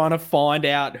team trying to find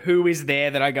out who is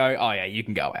there that I go, oh, yeah, you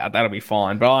can go out. That'll be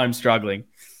fine. But I'm struggling.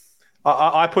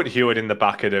 I put Hewitt in the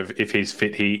bucket of if he's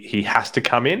fit, he has to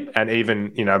come in. And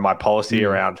even, my policy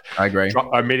around I agree.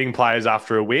 Omitting players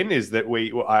after a win is that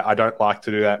I don't like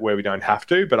to do that where we don't have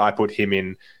to, but I put him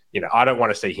in. I don't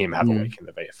want to see him have a week in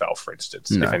the VFL, for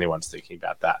instance, if anyone's thinking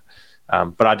about that.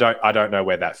 But I don't know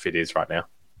where that fit is right now.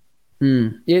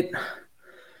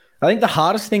 I think the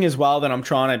hardest thing as well that I'm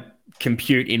trying to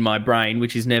compute in my brain,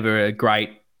 which is never a great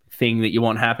thing that you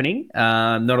want happening.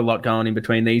 Not a lot going in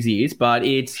between these years, but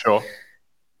it's sure.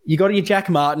 You got your Jack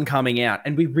Martin coming out,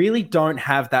 and we really don't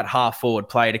have that half forward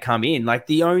player to come in. Like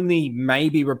the only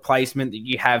maybe replacement that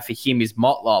you have for him is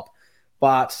Motlop,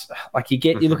 but like you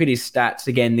look at his stats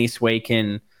again this week,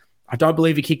 and I don't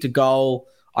believe he kicked a goal.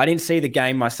 I didn't see the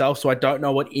game myself, so I don't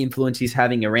know what influence he's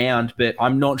having around, but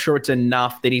I'm not sure it's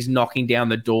enough that he's knocking down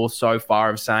the door so far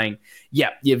of saying,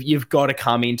 yeah, you've got to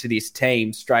come into this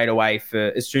team straight away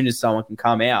for as soon as someone can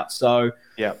come out. So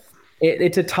yeah,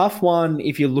 it's a tough one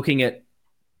if you're looking at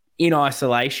in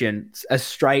isolation, a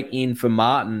straight in for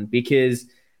Martin, because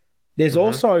there's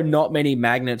also not many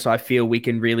magnets I feel we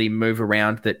can really move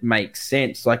around that make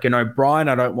sense. Like an O'Brien,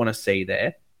 I don't want to see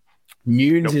there.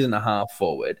 Nunes isn't a half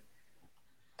forward.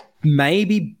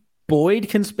 Maybe Boyd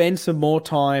can spend some more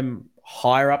time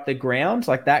higher up the ground.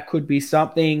 Like that could be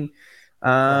something.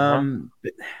 But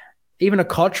even a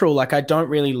Cottrell, like I don't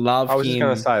really love him. I was just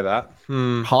going to say that.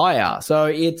 Higher. So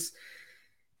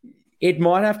it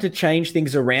might have to change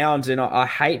things around. And I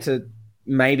hate to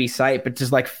maybe say it, but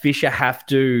does like Fisher have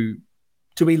to,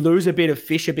 do we lose a bit of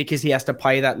Fisher because he has to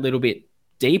play that little bit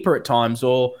deeper at times?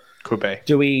 Or could be.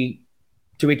 Do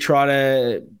we try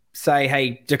to say,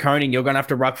 hey, De Koning, you're going to have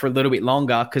to ruck for a little bit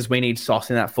longer because we need sauce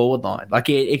in that forward line. Like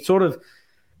it sort of,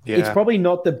 it's probably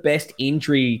not the best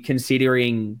injury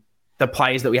considering the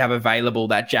players that we have available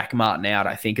that Jack Martin out,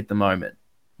 I think, at the moment,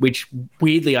 which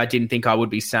weirdly I didn't think I would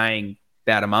be saying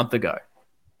about a month ago.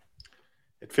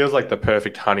 It feels like the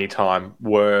perfect honey time.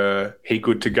 Were he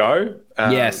good to go?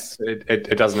 Yes.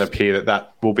 It doesn't appear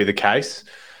that will be the case.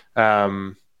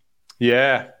 Real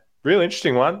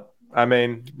interesting one. I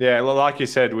mean, like you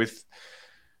said,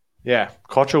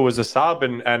 Cottrell was a sub,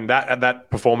 and that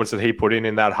performance that he put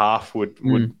in that half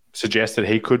would suggest that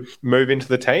he could move into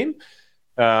the team.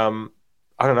 I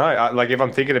don't know. If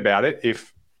I'm thinking about it,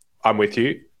 if I'm with you,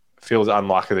 it feels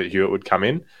unlikely that Hewitt would come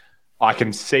in. I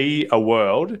can see a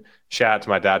world. Shout out to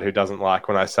my dad who doesn't like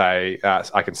when I say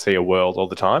I can see a world all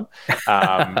the time.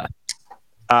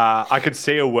 I could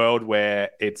see a world where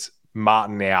it's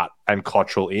Martin out and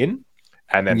Cottrell in.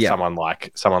 And then someone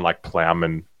like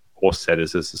Plowman or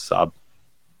Setters as a sub.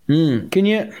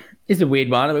 It's a weird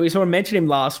one. We sort of mentioned him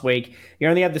last week. You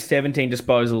only have the 17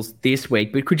 disposals this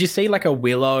week, but could you see like a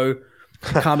Willow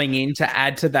coming in to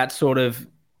add to that sort of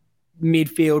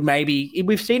midfield? Maybe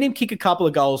we've seen him kick a couple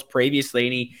of goals previously,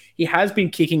 and he has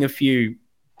been kicking a few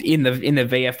in the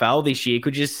VFL this year.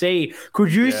 Could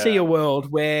you see a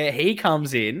world where he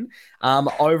comes in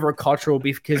over a Cottrell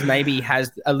because maybe he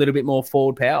has a little bit more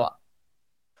forward power?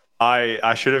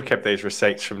 I should have kept these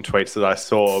receipts from tweets that I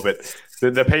saw, but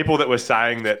the people that were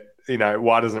saying that,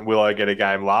 why doesn't Willow get a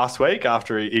game last week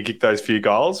after he kicked those few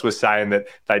goals were saying that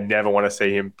they never want to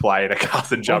see him play in a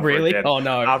Carlton jumper again. Oh,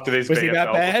 no. After this was VFL he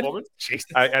that bad? performance.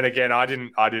 And again, I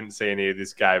didn't see any of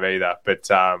this game either. But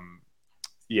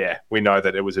we know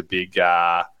that it was a big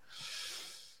drop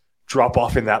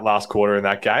off in that last quarter in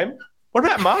that game. What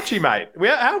about Marchie, mate?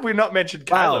 How have we not mentioned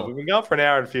Caleb? We've been going for an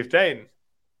hour and 15.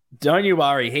 Don't you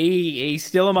worry. He's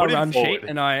still on my run sheet,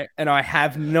 and I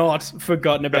have not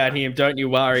forgotten about him. Don't you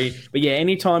worry. But yeah,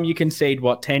 anytime you concede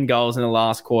 10 goals in the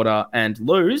last quarter and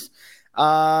lose,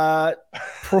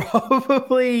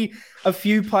 Probably a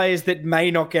few players that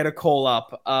may not get a call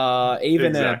up.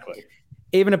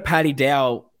 Even a Paddy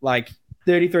Dow, like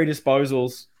 33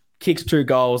 disposals, kicks 2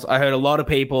 goals. I heard a lot of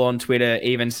people on Twitter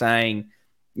even saying,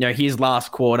 his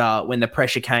last quarter, when the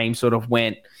pressure came, sort of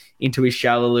went into his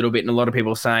shell a little bit, and a lot of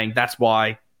people saying that's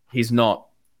why he's not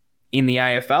in the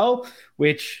AFL,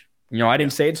 which, I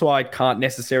didn't see it, so I can't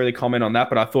necessarily comment on that,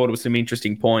 but I thought it was some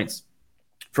interesting points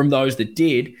from those that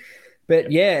did.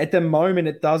 But yeah, at the moment,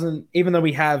 it doesn't, even though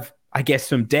we have, I guess,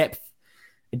 some depth,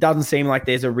 it doesn't seem like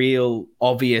there's a real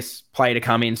obvious play to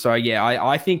come in. So yeah,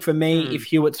 I think for me, if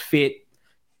Hewitt's fit,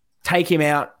 put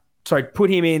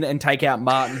him in and take out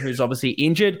Martin, who's obviously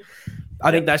injured.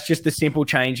 I think that's just the simple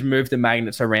change, move the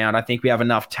magnets around. I think we have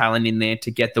enough talent in there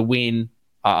to get the win.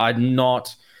 I'm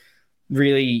not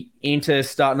really into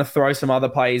starting to throw some other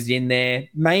players in there.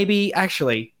 Maybe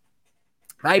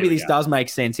this does make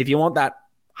sense. If you want that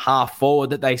half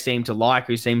forward that they seem to like,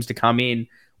 who seems to come in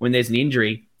when there's an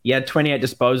injury, he had 28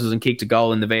 disposals and kicked a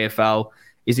goal in the VFL.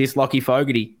 Is this Lockie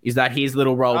Fogarty? Is that his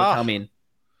little role to come in?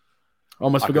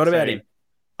 Almost forgot about him.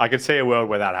 I could see a world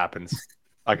where that happens.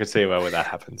 Well,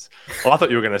 I thought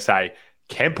you were going to say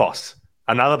Campos,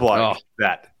 another bloke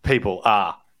that people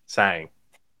are saying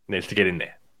needs to get in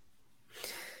there.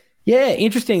 Yeah,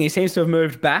 interesting. He seems to have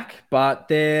moved back, but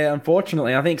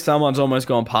unfortunately, I think someone's almost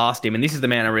gone past him, and this is the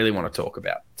man I really want to talk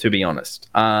about, to be honest.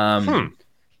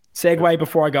 Segue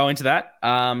before I go into that.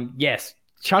 Yes,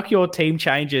 chuck your team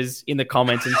changes in the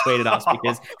comments and tweet at us,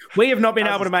 because we have not been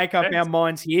able to make up our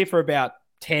minds here for about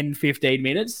 10, 15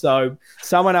 minutes. So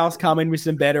someone else come in with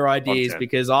some better ideas,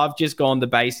 because I've just gone the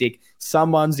basic,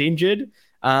 someone's injured.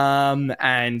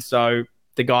 And so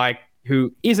the guy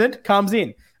who isn't comes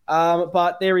in.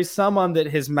 But there is someone that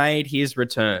has made his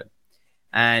return.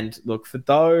 And look, for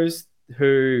those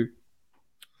who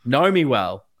know me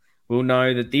well, will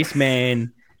know that this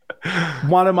man,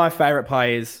 one of my favourite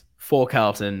players for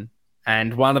Carlton,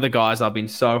 and one of the guys I've been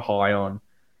so high on.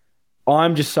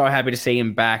 I'm just so happy to see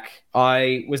him back.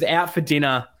 I was out for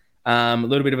dinner, a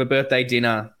little bit of a birthday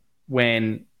dinner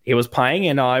when he was playing,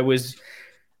 and I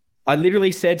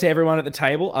literally said to everyone at the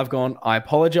table, I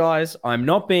apologise. I'm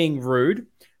not being rude,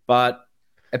 but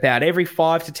about every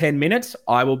 5 to 10 minutes,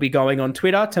 I will be going on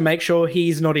Twitter to make sure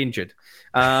he's not injured.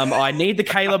 I need the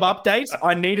Caleb updates.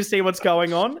 I need to see what's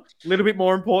going on. A little bit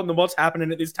more important than what's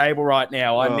happening at this table right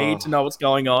now. I need to know what's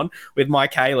going on with my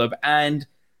Caleb. And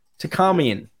to come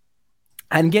in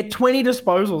and get 20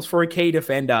 disposals for a key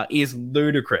defender is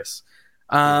ludicrous.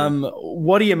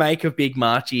 What do you make of Big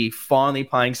Marchie finally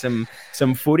playing some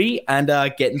footy and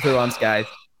getting through unscathed?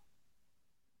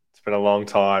 It's been a long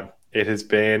time. It has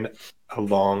been a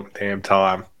long damn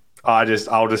time. I'll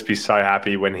just be so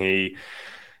happy when he,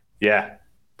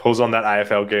 pulls on that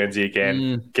AFL Guernsey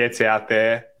again, gets out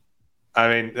there. I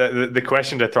mean, the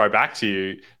question to throw back to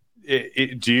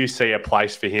you, do you see a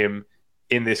place for him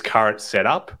in this current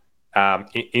setup,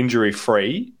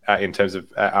 injury-free, in terms of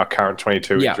our current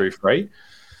 22 injury-free?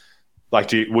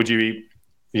 Like, where do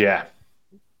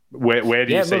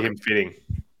you see him fitting?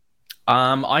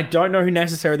 I don't know who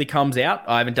necessarily comes out.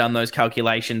 I haven't done those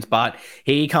calculations, but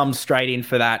he comes straight in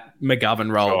for that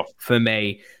McGovern role for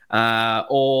me.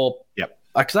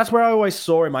 Because that's where I always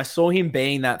saw him. I saw him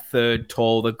being that third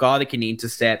tall, the guy that can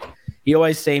intercept. He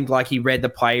always seemed like he read the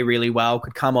play really well,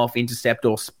 could come off, intercept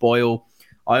or spoil.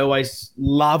 I always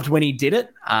loved when he did it,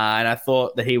 and I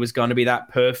thought that he was going to be that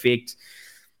perfect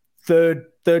third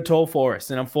tall for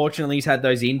us. And unfortunately, he's had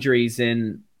those injuries,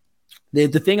 and the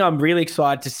thing I'm really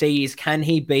excited to see is, can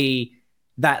he be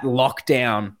that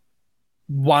lockdown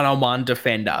one-on-one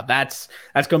defender? That's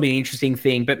going to be an interesting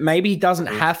thing. But maybe he doesn't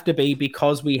have to be,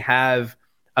 because we have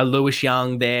a Lewis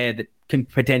Young there that can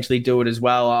potentially do it as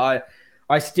well.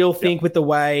 I still think with the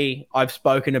way I've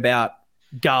spoken about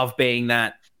Gov being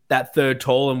that third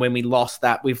tall, and when we lost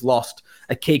that, we've lost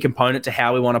a key component to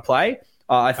how we want to play.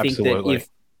 I think that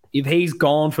if he's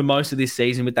gone for most of this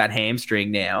season with that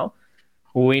hamstring now,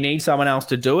 we need someone else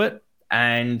to do it,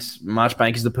 and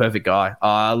Marchbank is the perfect guy.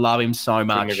 I love him so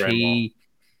much. He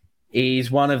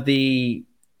is one of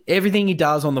everything he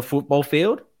does on the football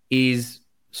field is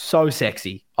so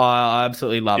sexy. I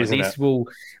absolutely love it.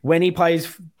 When he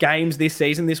plays games this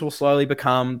season, this will slowly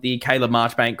become the Caleb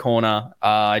Marchbank corner.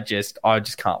 I just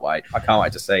can't wait. I can't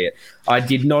wait to see it. I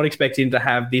did not expect him to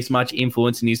have this much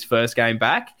influence in his first game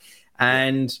back,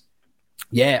 and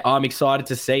I'm excited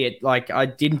to see it. Like, I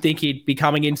didn't think he'd be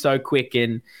coming in so quick.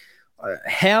 And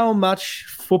how much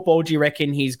football do you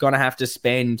reckon he's going to have to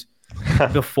spend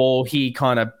before he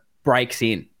kind of breaks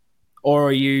in? Or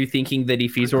are you thinking that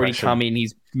if he's already come in,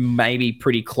 he's maybe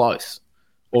pretty close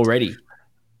already?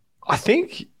 I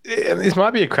think this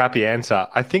might be a crappy answer.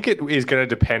 I think it is going to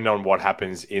depend on what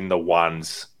happens in the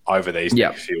ones over these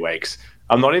next few weeks.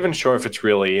 I'm not even sure if it's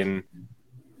really in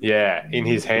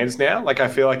his hands now. Like, I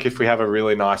feel like if we have a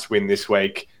really nice win this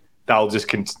week, they'll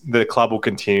just the club will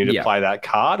continue to play that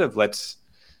card of let's,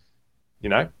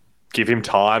 give him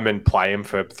time and play him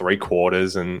for 3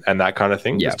 quarters and that kind of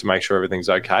thing, just to make sure everything's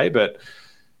okay. But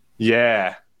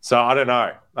so I don't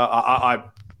know.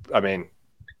 I mean,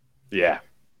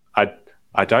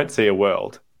 I don't see a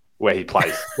world where he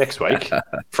plays next week,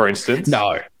 for instance.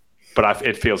 No, but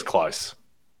it feels close.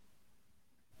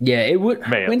 Yeah, it would.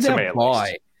 When's our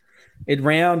bye? At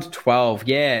round 12.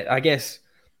 Yeah, I guess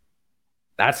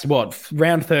that's what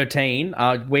round 13.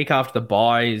 Week after the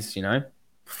bye is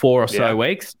 4 or so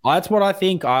weeks. That's what I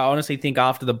think. I honestly think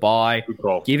after the bye,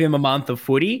 give him a month of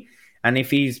footy, and if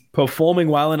he's performing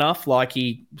well enough, like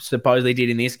he supposedly did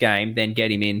in this game, then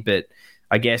get him in. But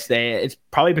I guess it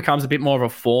probably becomes a bit more of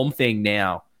a form thing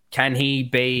now. Can he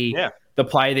be the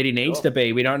player that he needs to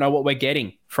be? We don't know what we're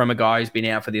getting from a guy who's been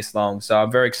out for this long. So I'm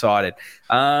very excited.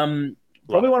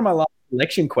 Probably one of my last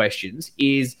selection questions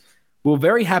is, we're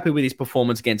very happy with his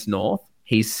performance against North.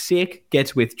 He's sick,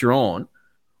 gets withdrawn.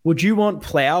 Would you want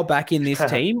Plough back in this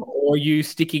team, or are you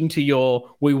sticking to your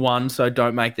we won, so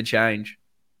don't make the change?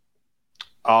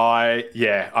 I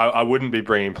wouldn't be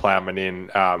bringing Plowman in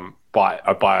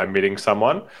by omitting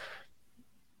someone.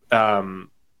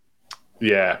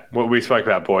 We spoke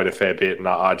about Boyd a fair bit, and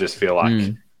I just feel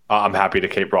like I'm happy to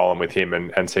keep rolling with him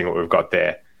and seeing what we've got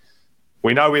there.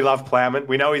 We know we love Plowman.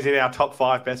 We know he's in our top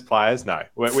 5 best players. No,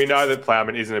 we know that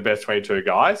Plowman isn't the best 22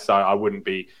 guys, so I wouldn't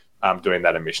be doing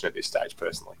that omission at this stage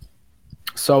personally.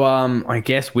 So I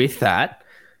guess with that,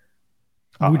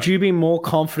 would you be more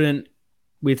confident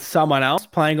with someone else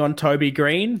playing on Toby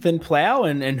Green than Plough?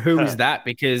 And who is that?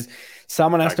 Because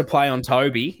someone has to play on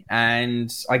Toby,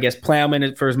 and I guess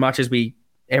Plowman, for as much as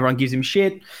everyone gives him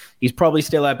shit, he's probably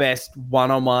still our best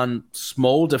one-on-one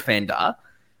small defender.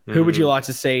 Who would you like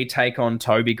to see take on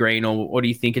Toby Green, or do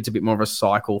you think it's a bit more of a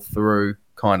cycle through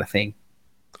kind of thing?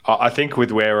 I think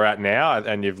with where we're at now,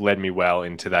 and you've led me well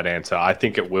into that answer, I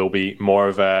think it will be more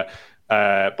of a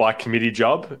by committee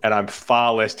job, and I'm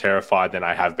far less terrified than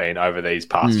I have been over these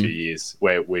past few years,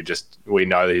 where we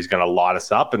know that he's going to light us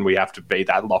up and we have to be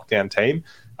that lockdown team.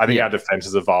 I think our defense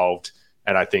has evolved,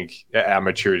 and I think our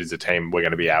maturity as a team, we're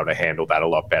going to be able to handle that a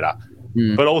lot better.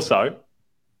 But also,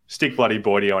 stick bloody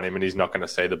Boydie on him and he's not going to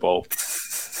see the ball.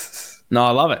 No,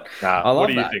 I love it. What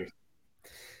do you think?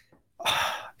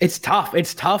 It's tough.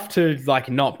 It's tough to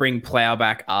not bring Plough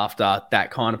back after that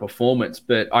kind of performance,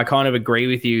 but I kind of agree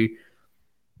with you.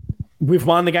 We've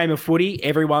won the game of footy.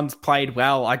 Everyone's played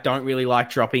well. I don't really like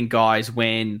dropping guys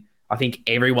when I think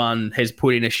everyone has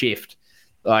put in a shift.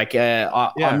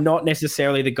 I'm not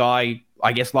necessarily the guy,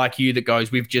 I guess, like you, that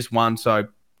goes, we've just won, so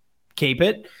keep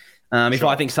it. If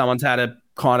I think someone's had a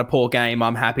kind of poor game,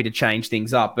 I'm happy to change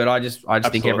things up. But I just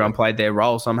think everyone played their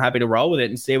role, so I'm happy to roll with it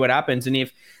and see what happens. And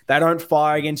if they don't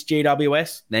fire against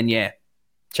GWS, then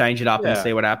change it up and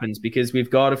see what happens, because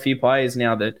we've got a few players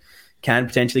now that can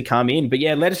potentially come in. But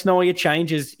let us know all your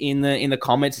changes in the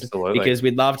comments, because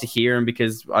we'd love to hear them,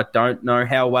 because I don't know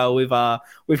how well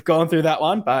we've gone through that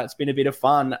one, but it's been a bit of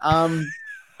fun.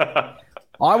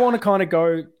 I want to kind of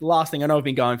go last thing. I know we've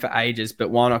been going for ages, but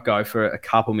why not go for a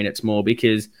couple minutes more,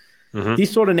 because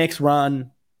this sort of next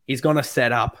run is going to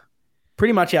set up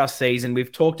pretty much our season.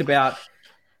 We've talked about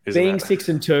being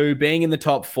 6-2, being in the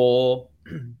top 4.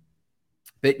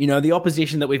 But, the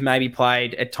opposition that we've maybe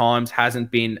played at times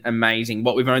hasn't been amazing.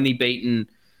 We've only beaten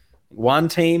one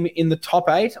team in the top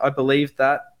 8. I believe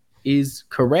that is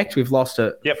correct. We've lost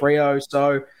to Freo.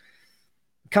 So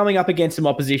coming up against some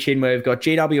opposition where we've got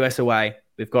GWS away,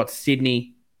 we've got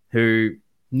Sydney, who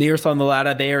nearest on the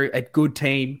ladder. They're a good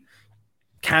team.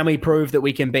 Can we prove that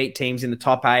we can beat teams in the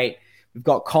top 8? We've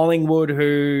got Collingwood,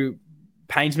 who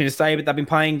pains me to say, but they've been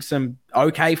playing some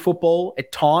okay football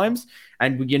at times,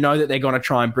 and that they're going to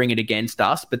try and bring it against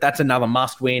us, but that's another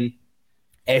must-win.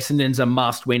 Essendon's a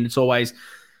must-win. It's always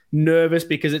nervous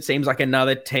because it seems like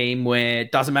another team where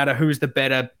it doesn't matter who's the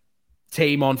better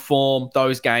team on form.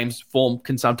 Those games, form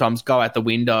can sometimes go out the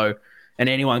window and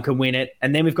anyone can win it.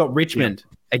 And then we've got Richmond,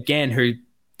 again, who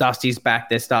Dusty's back.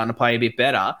 They're starting to play a bit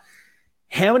better.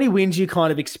 How many wins are you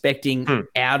kind of expecting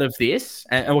out of this?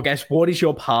 And I guess, what is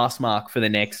your pass mark for the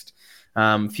next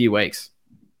few weeks?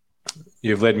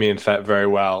 You've led me into that very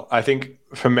well. I think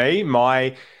for me,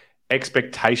 my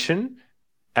expectation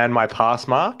and my pass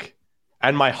mark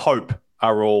and my hope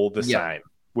are all the same,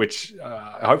 which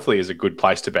hopefully is a good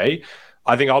place to be.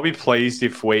 I think I'll be pleased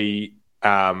if we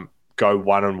go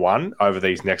 1-1 over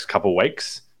these next couple of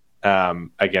weeks.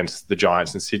 against the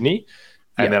Giants in Sydney,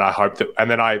 and then I hope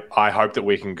that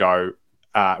we can go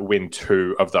win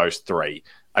 2 of those 3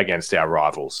 against our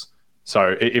rivals.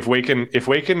 So if we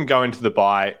can go into the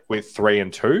bye with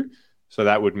 3-2, so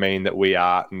that would mean that we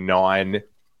are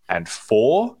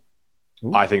 9-4.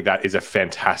 I think that is a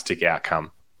fantastic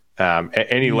outcome.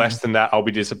 Any less than that, I'll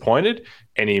be disappointed.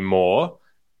 Any more,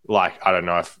 I don't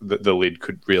know if the lid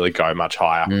could really go much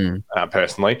higher,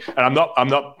 personally. And I'm not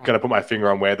going to put my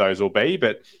finger on where those will be,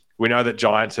 but we know that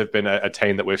Giants have been a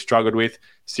team that we've struggled with.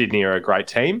 Sydney are a great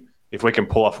team. If we can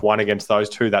pull off one against those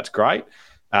 2, that's great.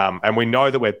 And we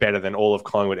know that we're better than all of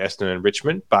Collingwood, Essendon, and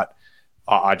Richmond, but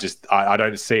I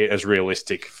don't see it as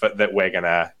realistic that we're going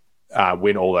to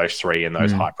win all those 3 in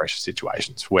those high pressure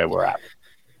situations where we're at.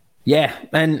 Yeah,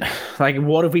 and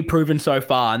what have we proven so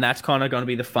far? And that's kind of going to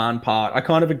be the fun part. I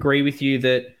kind of agree with you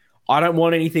that I don't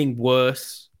want anything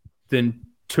worse than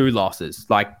 2 losses.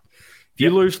 If you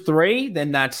lose 3,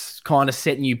 then that's kind of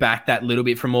setting you back that little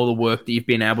bit from all the work that you've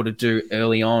been able to do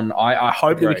early on. I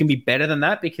hope that we can be better than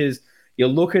that, because you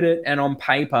look at it and on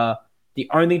paper, the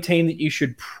only team that you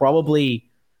should probably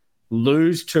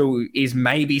lose to is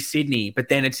maybe Sydney, but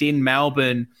then it's in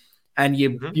Melbourne. And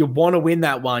you want to win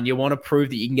that one. You want to prove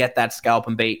that you can get that scalp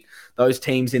and beat those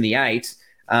teams in the 8. So,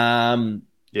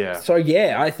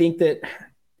 I think that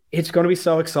it's going to be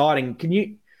so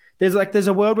exciting. There's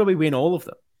a world where we win all of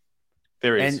them.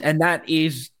 There is. And that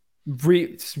is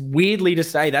weirdly to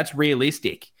say that's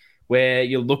realistic, where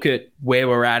you look at where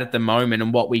we're at the moment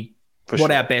and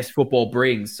what our best football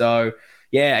brings. So,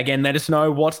 again, let us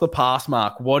know, what's the pass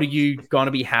mark? What are you going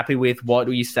to be happy with? What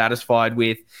are you satisfied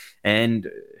with? And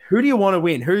who do you want to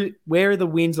win? Where are the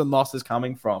wins and losses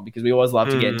coming from? Because we always love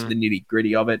to get into the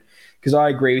nitty-gritty of it. Because I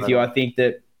agree with you. I think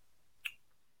that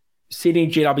Sydney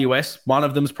and GWS, one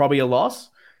of them is probably a loss.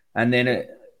 And then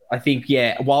I think,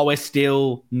 while we're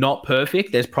still not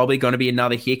perfect, there's probably going to be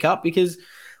another hiccup, because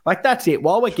that's it.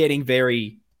 While we're getting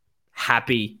very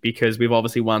happy because we've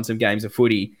obviously won some games of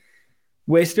footy,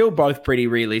 we're still both pretty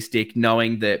realistic,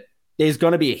 knowing that there's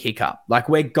going to be a hiccup.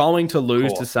 We're going to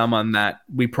lose to someone that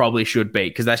we probably should beat,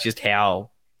 because that's just how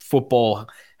football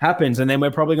happens. And then we're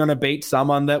probably going to beat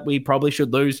someone that we probably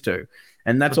should lose to.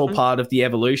 And that's all part of the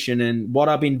evolution. And what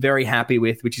I've been very happy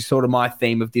with, which is sort of my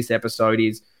theme of this episode,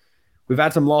 is we've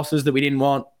had some losses that we didn't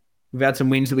want. We've had some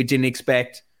wins that we didn't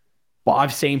expect. But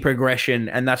I've seen progression,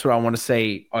 and that's what I want to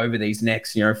see over these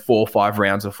next, 4 or 5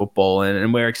 rounds of football.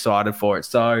 And we're excited for it.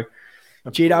 So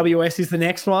GWS is the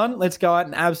next one. Let's go out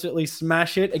and absolutely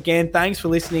smash it. Again, thanks for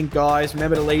listening, guys.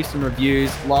 Remember to leave some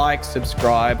reviews, like,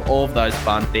 subscribe, all of those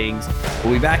fun things.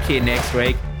 We'll be back here next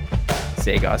week.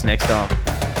 See you guys next time.